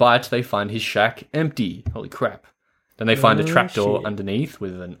 but they find his shack empty. Holy crap. Then they find a Oh, trapdoor shit. underneath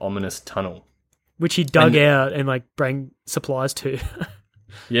with an ominous tunnel. Which he dug And- out and like bring supplies to.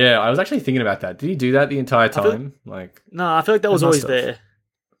 Yeah, I was actually thinking about that. Did he do that the entire feel- time? Like, No, I feel like that was It always must have. there.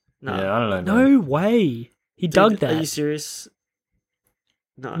 No. yeah, I don't know. Man. No way. He dug that. Are you serious?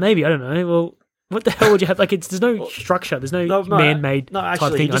 No. Maybe, I don't know. Well, what the hell would you have? Like, there's no structure. There's no man-made type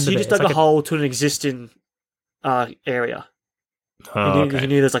thing under there. He just dug a hole to an existing area. He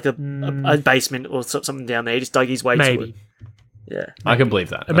knew there's like a basement or something down there. He just dug his way to it. Yeah. I can believe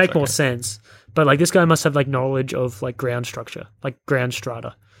that. It'd make more sense. But like this guy must have like knowledge of like ground structure, like ground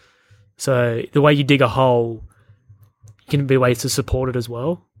strata. So the way you dig a hole can be ways to support it as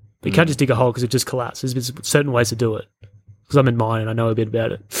well. But you can't just dig a hole because it just collapses. There's certain ways to do it. Because I'm in mine and I know a bit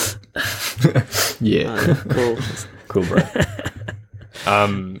about it. Yeah. Cool. Cool, bro.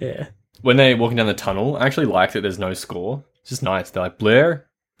 Yeah. When they're walking down the tunnel, I actually like that there's no score. It's just nice. They're like, Blair,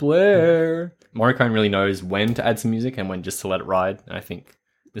 Blair. Morricone really knows when to add some music and when just to let it ride. And I think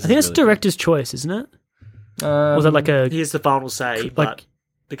it's director's choice, isn't it? Or was that like a... Here's the final say, but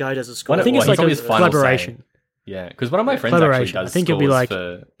the guy does a score. I think it's like a collaboration. Say. Yeah, because one of my friends actually does I think it'll be like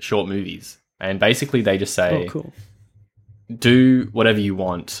for short movies. And basically they just say, do whatever you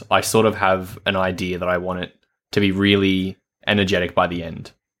want. I sort of have an idea that I want it to be really energetic by the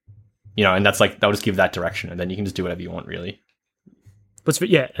end. You know, and that's like, they'll just give that direction and then you can just do whatever you want, really. But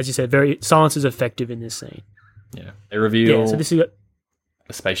yeah, as you said, silence is effective in this scene. Yeah. They reveal so this is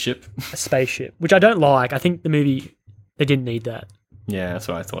a spaceship. A spaceship, which I don't like. I think the movie, they didn't need that. Yeah, that's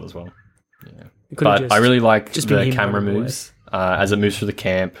what I thought as well. Yeah. But I really like the camera moves as it moves through the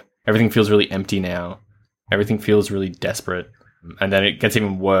camp. Everything feels really empty now. Everything feels really desperate. And then it gets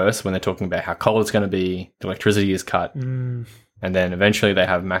even worse when they're talking about how cold it's going to be. The electricity is cut. And then eventually they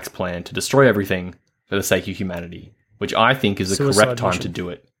have Mac's plan to destroy everything for the sake of humanity, which I think is the correct time to do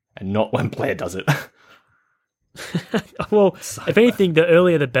it and not when Blair does it. Well, if anything, the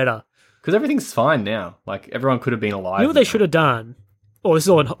earlier the better. Because everything's fine now. Like, everyone could have been alive. You know what they should have done? Oh, this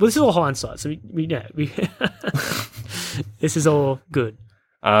is all hindsight. So we this is all good.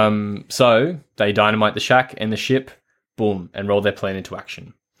 So they dynamite the shack and the ship, boom, and roll their plan into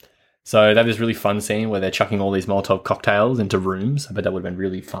action. So they have this really fun scene where they're chucking all these Molotov cocktails into rooms. I bet that would have been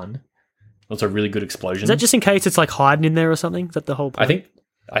really fun. Also, a really good explosion. Is that just in case it's like hiding in there or something? Is that the whole point?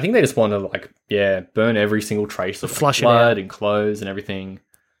 I think they just want to burn every single trace of flush blood and clothes and everything.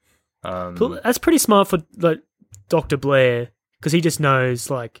 That's pretty smart for like Dr. Blair because he just knows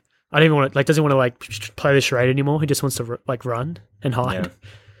like I don't even want to doesn't want to play the charade anymore. He just wants to run and hide.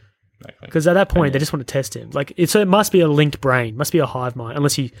 Because at that point they just want to test him. Like it must be a linked brain, must be a hive mind,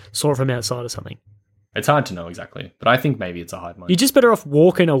 unless he saw it from outside or something. It's hard to know exactly, but I think maybe it's a hive mind. You're just better off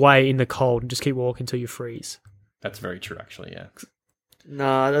walking away in the cold and just keep walking until you freeze. That's very true, actually. Yeah.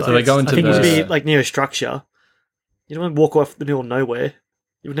 No, so they go into I think it would be like near a structure. You don't want to walk off the middle of nowhere.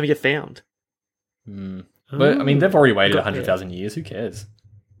 You would never get found. But I mean, they've already waited 100,000 years. Who cares?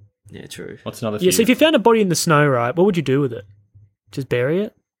 Yeah, true. What's another? Few? So if you found a body in the snow, right, what would you do with it? Just bury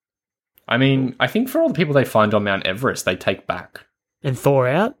it? I mean, I think for all the people they find on Mount Everest, they take back and thaw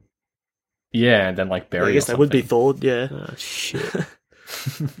out. Yeah, and then bury. I guess they would be thawed. Yeah. Oh shit.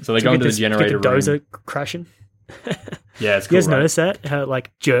 So they go into the generator room. Dozer crashing. Yeah, it's cool. You guys notice that how it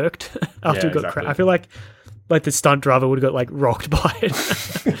jerked after it got crashed? I feel like the stunt driver would have got rocked by it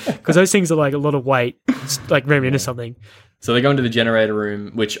because those things are a lot of weight, ramming into something. So they go into the generator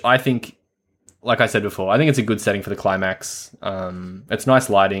room, which I think, like I said before, I think it's a good setting for the climax. It's nice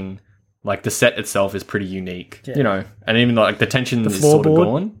lighting. The set itself is pretty unique, and even the tension is sort of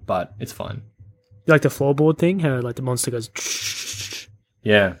gone, but it's fine. You like the floorboard thing? How the monster goes.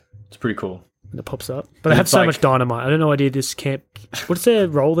 Yeah, it's pretty cool. And it pops up, but they have so much dynamite. I don't know idea this camp. What's their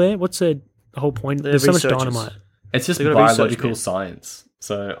role there? What's the whole point? There's so much dynamite. It's just biological science,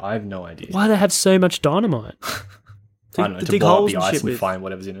 so I have no idea. Why they have so much dynamite? I don't know, to blow up the ice and find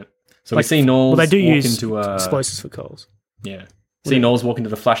whatever's in it. So we see Knowles they do walk use into explosives for coals. Yeah. See Knowles walk into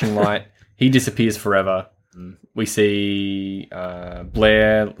the flashing light. He disappears forever. We see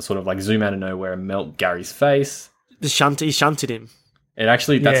Blair sort of zoom out of nowhere and melt Gary's face. He shunted him. It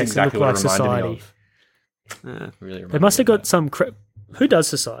actually, that's exactly what it reminded me of. Really they must have got some... Who does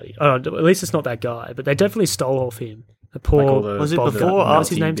Society? Oh, at least it's not that guy, but they definitely stole off him. The poor... was it before or after?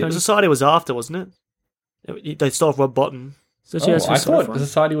 His name, Tony? Society was after, wasn't it? They stole off Rob Botton. I thought the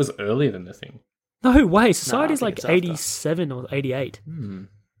Society was earlier than the thing. No way, Society's 87 or 88.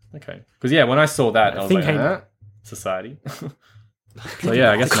 Okay. Because, when I saw that, I was like, Society. So,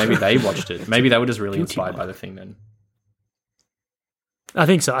 I guess maybe they watched it. Maybe they were just really inspired by the thing then. I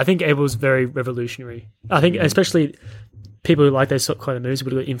think so. I think it was very revolutionary. I think especially people who like those kind of movies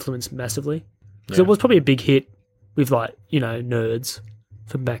would have influenced massively. Because it was probably a big hit with nerds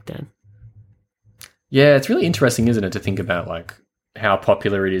from back then. Yeah, it's really interesting, isn't it, to think about how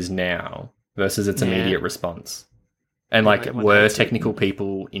popular it is now versus its immediate response. And were technical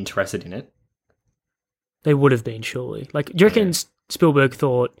people interested in it? They would have been, surely. Like, do you reckon Spielberg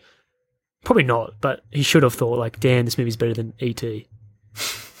thought... Probably not, but he should have thought, like, damn, this movie's better than E.T.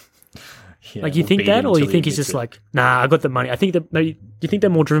 Yeah, like, you think that, or you think he's just like, nah, I got the money. I think that maybe... Do you think they're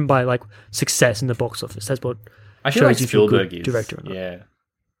more driven by, like, success in the box office? That's what I feel like shows if you're a Spielberg good is. director or not. Yeah.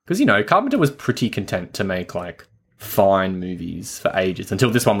 Because, you know, Carpenter was pretty content to make, like, fine movies for ages until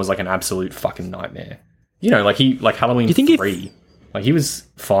this one was, like, an absolute fucking nightmare. You know, like, Halloween 3, like, he was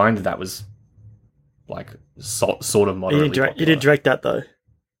fine that was, like, sort of moderately popular. He did direct that, though.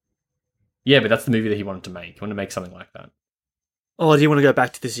 Yeah, but that's the movie that he wanted to make. He wanted to make something like that. Oh, do you want to go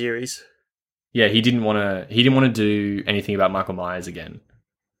back to the series? Yeah, he didn't want to do anything about Michael Myers again.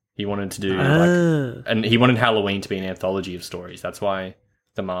 He wanted to do and he wanted Halloween to be an anthology of stories. That's why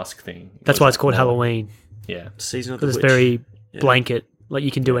the mask thing. That's why it's called Halloween. Yeah. Season of the Witch. Because it's very blanket. Like,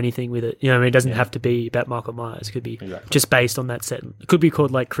 you can do anything with it. You know what I mean? It doesn't have to be about Michael Myers. It could be just based on that set. It could be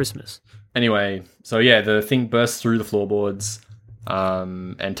called, like, Christmas. Anyway, so yeah, the thing bursts through the floorboards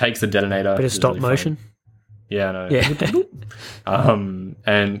and takes the detonator. Bit of stop motion. Funny. Yeah, I know. Yeah.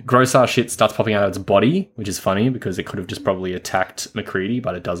 And gross ass shit starts popping out of its body, which is funny because it could have just probably attacked McCready,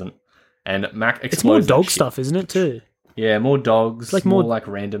 but it doesn't. And Mac explodes. It's more dog stuff, isn't it, too? Yeah, more dogs, it's like more like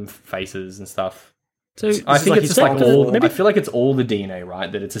random faces and stuff. So I think it's just like all. I feel like it's all the DNA, right?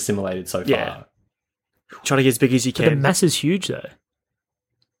 That it's assimilated so far. Yeah. Trying to get as big as you can. But the mass is huge, though.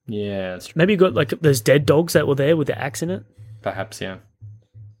 Yeah, that's true. Maybe you got like those dead dogs that were there with the axe in it. Perhaps, yeah.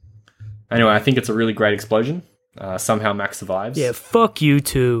 Anyway, I think it's a really great explosion. Somehow Max survives. Yeah, fuck you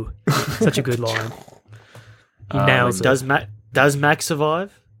too. Such a good line. He nails it. Does Max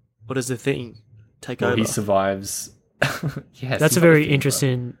survive? Or does the thing take over? He survives. Yes, that's a very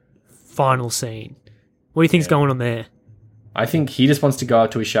interesting final scene. What do you think's going on there? I think he just wants to go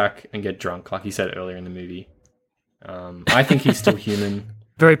out to his shack and get drunk, like he said earlier in the movie. I think he's still human.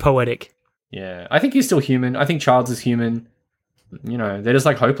 Very poetic. Yeah, I think he's still human. I think Childs is human. You know, they're just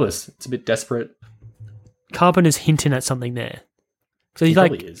like hopeless. It's a bit desperate. Carpenter's hinting at something there. So he's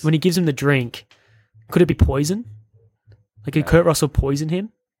like, when he gives him the drink, could it be poison? Like, did Kurt Russell poison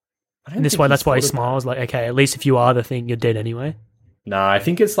him? And that's why he smiles, like, okay, at least if you are the thing, you're dead anyway. Nah, I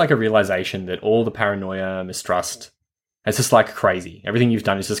think it's like a realization that all the paranoia, mistrust, it's just like crazy. Everything you've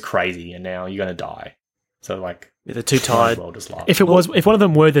done is just crazy, and now you're going to die. So, like, they're too tired. If one of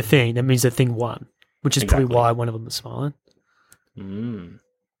them were the thing, that means the thing won, which is probably why one of them is smiling. Mm.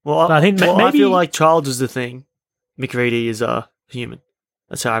 Well, I feel like Childs is the thing. McCready is a human.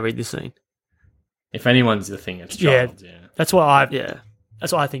 That's how I read this scene. If anyone's the thing, it's Childs. Yeah, that's what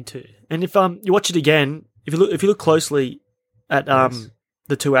I think too. And if you watch it again, if you look closely at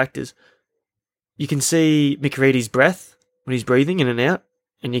the two actors, you can see McCready's breath when he's breathing in and out,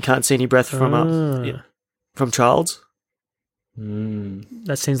 and you can't see any breath from Childs. Mm.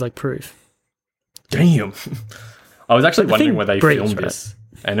 That seems like proof. Damn. I was actually wondering where they filmed this,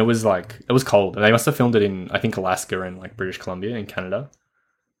 and it was cold, and they must have filmed it in, I think, Alaska and like British Columbia in Canada,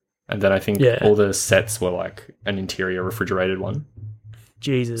 and then I think all the sets were like an interior refrigerated one.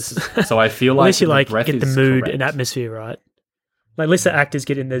 Jesus. So I feel like unless you like breath get the is mood correct. and atmosphere right, like at least the actors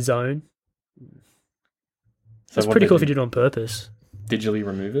get in their zone. So that's pretty cool if you did it on purpose. Digitally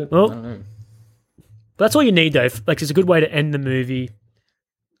remove it. Well, I don't know. That's all you need though. Like, it's a good way to end the movie.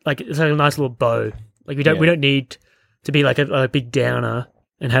 Like, it's like a nice little bow. Like, we don't need to be like a big downer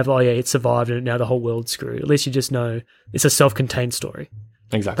and have, it survived and now the whole world's screwed. At least you just know it's a self-contained story.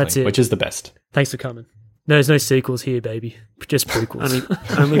 Exactly. That's it. Which is the best. Thanks for coming. There's no sequels here, baby. Just prequels.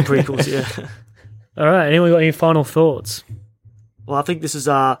 only prequels, yeah. All right. Anyone got any final thoughts? Well, I think this is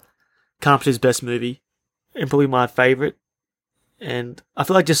Carpenter's best movie and probably my favourite. And I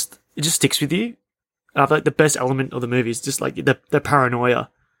feel like it just sticks with you. I feel like the best element of the movie is just like the paranoia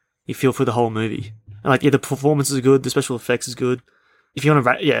you feel for the whole movie. And like, the performance is good, the special effects is good. If you want to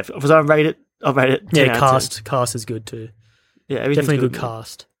rate, if I was going to rate it, I'll rate it 10 out of 10. Cast is good too. Yeah, everything's definitely good, good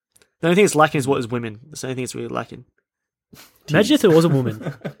cast. The only thing that's lacking is what is women. That's the only thing that's really lacking. Imagine if there was a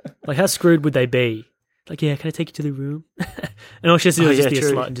woman. Like, how screwed would they be? Like, yeah, can I take you to the room? And all she has to do is just be a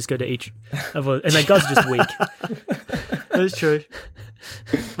slut and just go to each. And like, guys are just weak. That is true.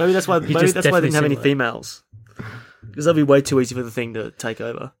 Maybe that's why they didn't have any females. Because that'd be way too easy for the thing to take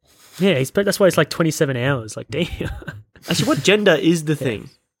over. Yeah, that's why it's like 27 hours. Like, damn. Actually, what gender is the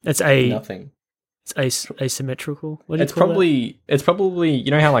thing? It's nothing. It's asymmetrical. It's probably you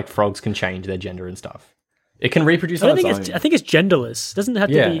know how like frogs can change their gender and stuff. It can reproduce on its own. I think it's genderless. It doesn't have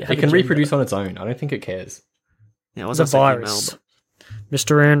to be. Yeah, it can reproduce on its own. I don't think it cares. Yeah, it's a virus.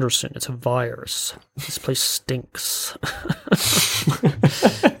 Mr. Anderson, it's a virus. This place stinks.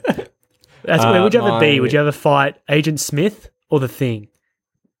 Would you ever be? Would you ever fight Agent Smith or the Thing?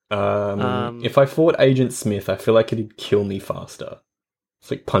 If I fought Agent Smith, I feel like it'd kill me faster. It's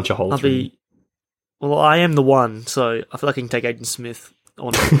like punch a hole through me. Well, I am the one, so I feel like I can take Agent Smith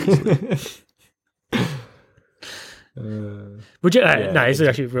on easily. Would you? No, this is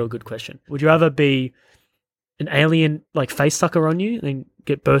actually a real good question. Would you rather be an alien like face sucker on you and then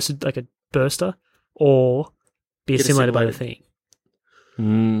get bursted like a burster, or be assimilated by the thing?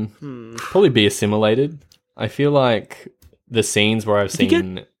 Probably be assimilated. I feel like the scenes where I've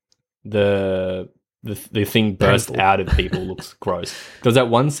seen the thing burst out of people looks gross. There was that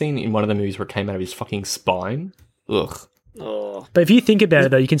one scene in one of the movies where it came out of his fucking spine. Ugh. Oh. But if you think about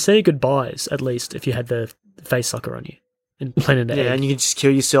it, though, you can say goodbyes at least if you had the face sucker on you and planted an egg. And you can just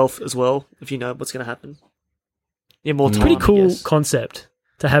kill yourself as well if you know what's going to happen. Yeah, more time. Pretty cool concept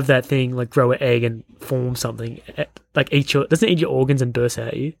to have that thing like grow an egg and form something like doesn't it eat your organs and burst out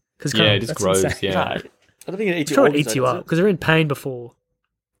at you? Yeah, it just grows. Insane. Yeah, No, I don't think it eats I'm your sure it organs. eats you up because they're in pain before.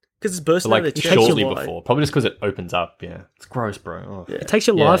 Because it's bursting like out of the chest. shortly before. Probably just because it opens up. Yeah, it's gross, bro. Oh. Yeah. It takes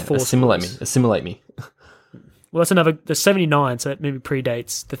your life force. Assimilate me. Well, that's another. The 79, so that maybe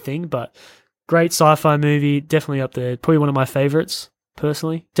predates the thing, but great sci-fi movie, definitely up there. Probably one of my favorites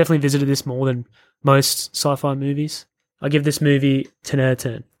personally. Definitely visited this more than most sci-fi movies. I give this movie 10 out of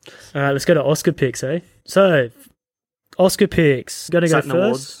 10. All right, let's go to Oscar picks, eh? So, Oscar picks. Got to go Saturn first.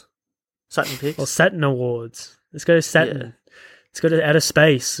 Awards. Saturn picks. Or Saturn Awards. Let's go to Saturn. Yeah. Let's go to outer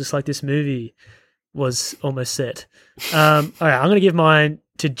space, just like this movie was almost set. All right, I'm going to give mine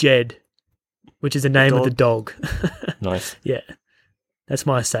to Jed, which is the name of the dog. Nice. Yeah, that's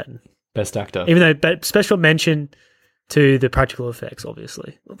my Saturn. Best actor. Even though, but special mention to the practical effects,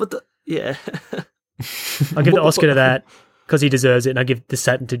 obviously. But yeah. I'll give the Oscar to that because he deserves it, and I give the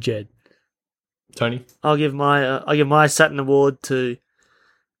Saturn to Jed. Tony? I'll give my Saturn Award to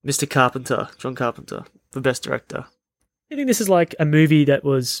Mr. Carpenter, John Carpenter, for Best Director. I think this is like a movie that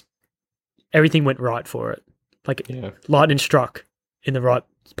was everything went right for it. Like lightning struck in the right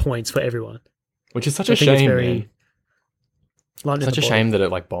points for everyone. Which is such a shame, man. Such a shame that it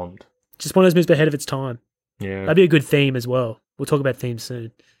like bombed. Just one of those movies ahead of its time. Yeah. That'd be a good theme as well. We'll talk about themes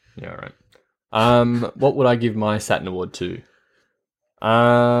soon. Yeah, right. What would I give my Saturn Award to?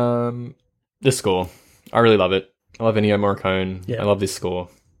 The score. I really love it. I love Ennio Morricone. Yeah. I love this score.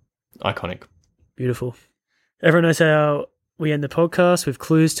 Iconic. Beautiful. Everyone knows how we end the podcast with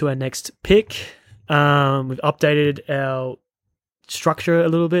clues to our next pick. We've updated our structure a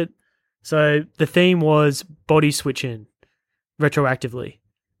little bit. So the theme was body switching retroactively.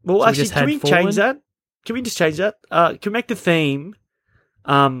 Well, So actually, can we change that? Can we just change that? Can we make the theme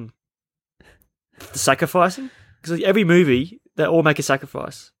the sacrificing? Because every movie, they all make a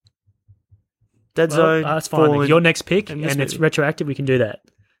sacrifice. Dead Zone, That's fine. Fallen, If your next pick and and this it's movie. retroactive, we can do that.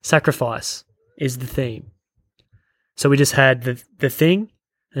 Sacrifice is the theme. So we just had the thing,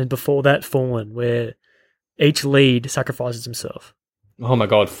 and before that, Fallen, where each lead sacrifices himself. Oh my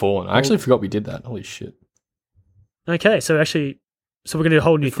god, Fallen. I actually forgot we did that. Holy shit. Okay, so we're going to do a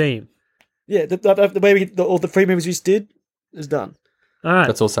whole new theme. Yeah, the way all the three movies we just did is done. All right.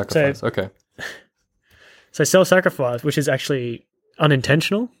 That's all sacrifice. Okay. So self-sacrifice, which is actually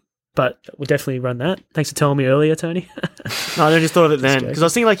unintentional, but we'll definitely run that. Thanks for telling me earlier, Tony. No, I just thought of it then joking. because I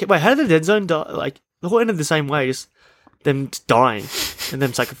was thinking like, wait, how did the Dead Zone die? Like the whole ended the same way, just them dying and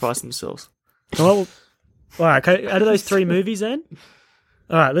them sacrificing themselves. Well, all right. Okay, out of those three movies, then.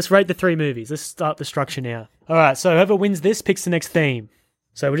 All right, let's rate the three movies. Let's start the structure now. All right, so whoever wins this picks the next theme.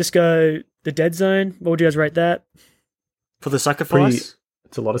 So we'll just go the Dead Zone. What would you guys rate that? For the sacrifice,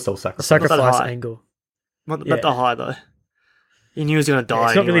 It's a lot of self-sacrifice. Sacrifice high. angle. not Yeah. that high though. He knew he was going to die. Yeah,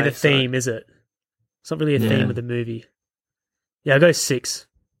 it's not really anyway, the theme, is it? It's not really a theme of the movie. Yeah, I'll go 6.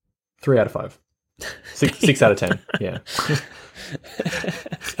 3 out of 5. 6 out of 10. Yeah.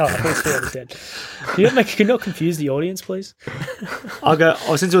 Oh, I thought it was 3 out of 10. Can you not confuse the audience, please? I'll go.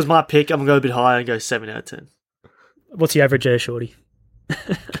 Oh, since it was my pick, I'm going to go a bit higher and go 7 out of 10. What's the average there, Shorty?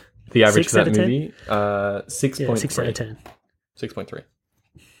 The average 6 for out that of 10? movie? 6.3. Yeah, 6 out of 10. 6.3. Oh,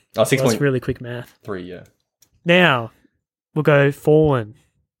 Well, 6.3, that's really quick math. yeah. Now, we'll go Fallen.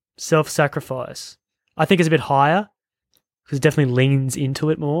 Self-sacrifice. I think it's a bit higher because it definitely leans into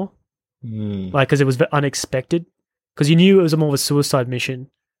it more. Like, because it was unexpected. Because you knew it was more of a suicide mission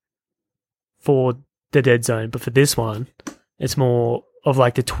for the Dead Zone, but for this one, it's more of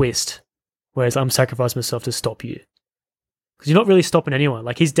like the twist, whereas I'm sacrificing myself to stop you. Because you're not really stopping anyone.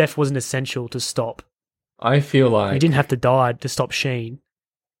 Like, his death wasn't essential to stop. I feel like... He didn't have to die to stop Sheen.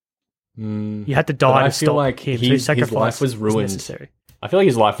 You had to but die I to feel stop like him. his So sacrifice life was ruined. necessary. I feel like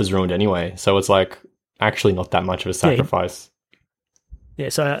his life was ruined anyway, so it's like actually not that much of a sacrifice. Yeah,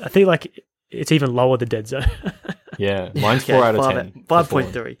 so I feel like it's even lower the Dead Zone. Yeah, mine's 4 out of 10.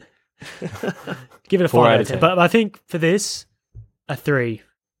 5.3. Give it a 4 5 out out of of 10. 10. But I think for this, a 3.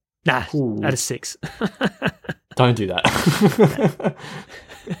 Nah, Ooh. out of 6. Don't do that.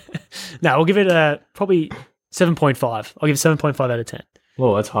 No, we'll give it a probably 7.5. I'll give it 7.5 out of 10.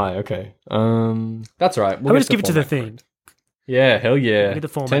 Whoa, that's high. Okay. That's all right. How about just give it to the theme? Yeah, hell yeah. Look at the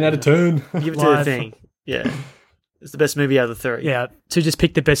format, 10 out of 10. Give it to the Live. thing. Yeah. It's the best movie out of the 3. Yeah, to just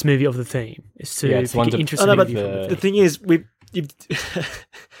pick the best movie of the theme. Is to Yeah, it's pick one an to- interesting Oh, no, but movie from the The theme. thing is,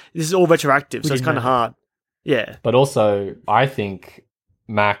 this is all retroactive, We so it's didn't kind of know. hard. Yeah. But also, I think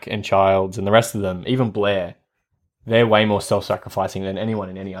Mac and Childs and the rest of them, even Blair, they're way more self-sacrificing than anyone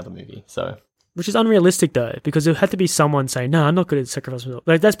in any other movie. So Which is unrealistic though, because there had to be someone saying, "No, I'm not good at sacrifice myself."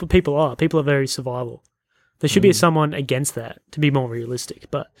 Like that's what people are. People are very survival. There should be someone against that to be more realistic.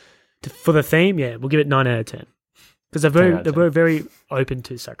 But for the theme, yeah, we'll give it 9 out of 10 because they were very open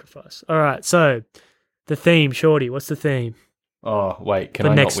to sacrifice. All right, so the theme, Shorty. What's the theme? oh wait, can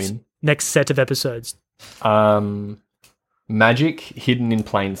The I next not win? next set of episodes. Magic hidden in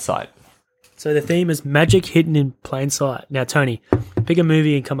plain sight. So the theme is magic hidden in plain sight. Now, Tony, pick a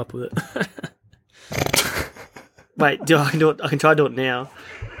movie and come up with it. Wait, I can do it. I can try to do it now.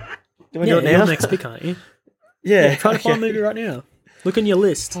 Do we do it you're now? next pick, aren't you? Yeah. Try to find a movie right now. Look in your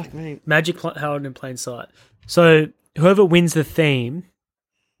list. Fuck me. Magic hidden in plain sight. So whoever wins the theme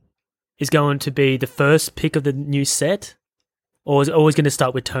is going to be the first pick of the new set, or is it always going to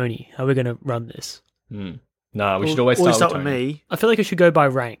start with Tony? How are we going to run this? No, we should always start with Tony. me. I feel like it should go by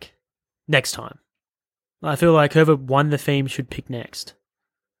rank next time. I feel like whoever won the theme should pick next.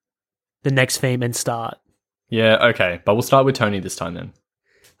 The next theme and start. Yeah, okay. But we'll start with Tony this time then.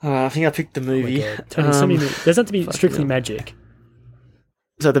 I think I picked the movie. Oh my God. Tony, so many movies. Doesn't have to be fucking strictly hell. magic.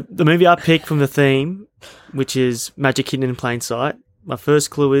 So the movie I picked from the theme, which is Magic Hidden in Plain Sight. My first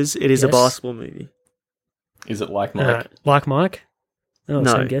clue is it is a Yes. basketball movie. Is it like Mike? Like Mike? Oh,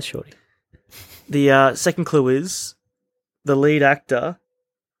 No. same guess, Shorty. The second clue is the lead actor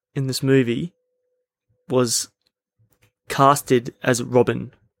in this movie was casted as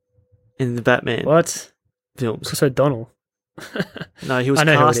Robin in the Batman What? films. Chris O'Donnell. No, he was I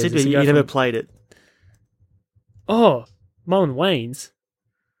know who it is. casted, It's but the he guy never from- played it. Oh, Marlon Wayans.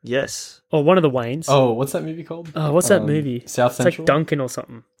 Yes. Or one of the Waynes. Oh, what's that movie called? Oh, what's that movie? South It's Central? like Duncan or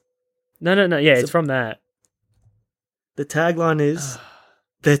something. No. Yeah, it's from that. The tagline is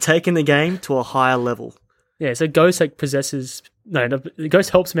they're taking the game to a higher level. Yeah, so Ghost like possesses. No, the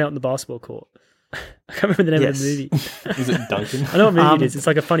Ghost helps him out in the basketball court. I can't remember the name of the movie. Is it Duncan? I know what movie it is. It's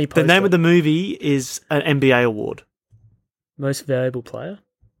like a funny poster. The name of the movie is an NBA award. Most Valuable Player?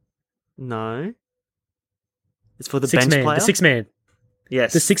 No. It's for the Six bench Man. player. The Six Man.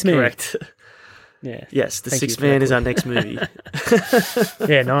 Yes. The Six Man. Correct. Yeah. Yes, the Thank you Six for that Man is clue. our next movie.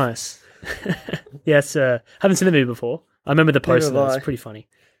 Yeah, nice. Yes, haven't seen the movie before. I remember the poster. have Though. It's I. pretty funny.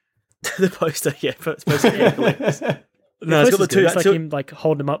 The poster, yeah. It's supposed to be hilarious. The No, it's got the poster's good. two. It's like him like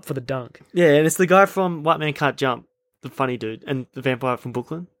holding him up for the dunk. Yeah, and it's the guy from White Man Can't Jump, the funny dude, and the vampire from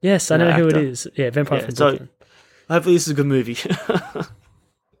Brooklyn. Yes, I The know who it actor. is. Yeah, Vampire Yeah, from so- Brooklyn. Hopefully, this is a good movie.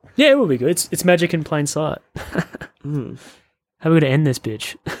 Yeah, it will be good. It's magic in plain sight. Mm. How are we going to end this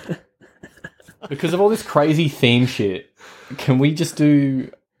bitch? Because of all this crazy theme shit, can we just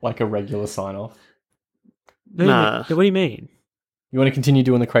do like a regular sign off? Nah. What do you mean? You want to continue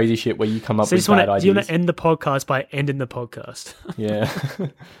doing the crazy shit where you come up So you with just want bad to, ideas? you want to end the podcast by ending the podcast? Yeah.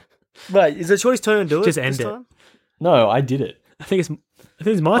 Wait, is it Shorty's turn to do it? Just this end it. time? No, I did it. I think it's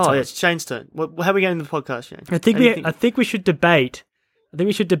my Oh, time. yeah, it's Shane's turn. How are we getting the podcast, Shane? I think Anything- I think we should debate. I think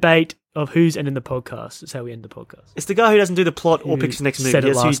we should debate of who's ending the podcast. That's how we end the podcast. It's the guy who doesn't do the plot or Who picks the next movie. said it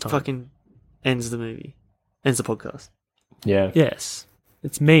That's who last time. fucking ends the movie. Ends the podcast. Yeah. Yes,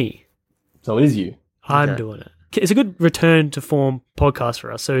 it's me. So it is you. I'm Okay. doing it. It's a good return to form podcast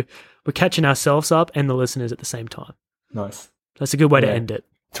for us. So we're catching ourselves up and the listeners at the same time. Nice. That's a good way to Yeah. end it.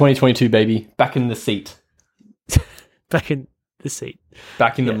 2022, baby. Back in the seat. Back in the seat.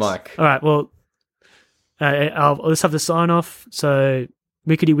 Back in the Yes. mic. All right. Well, let's have the sign off. So,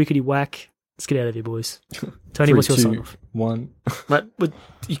 wickety wickety whack. Let's get out of here, boys. Tony, 3, what's your 2, sign off? 1. Mate,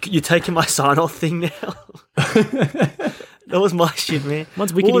 you're taking my sign off thing now? That was my shit, man.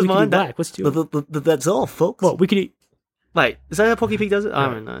 Mine's What wickety was wickety mine? whack. What's your? That's all, folks. What wickety? Wait, is that how Pocky Pig does it? I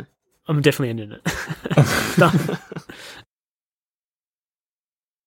don't know. I'm definitely ending it. Done.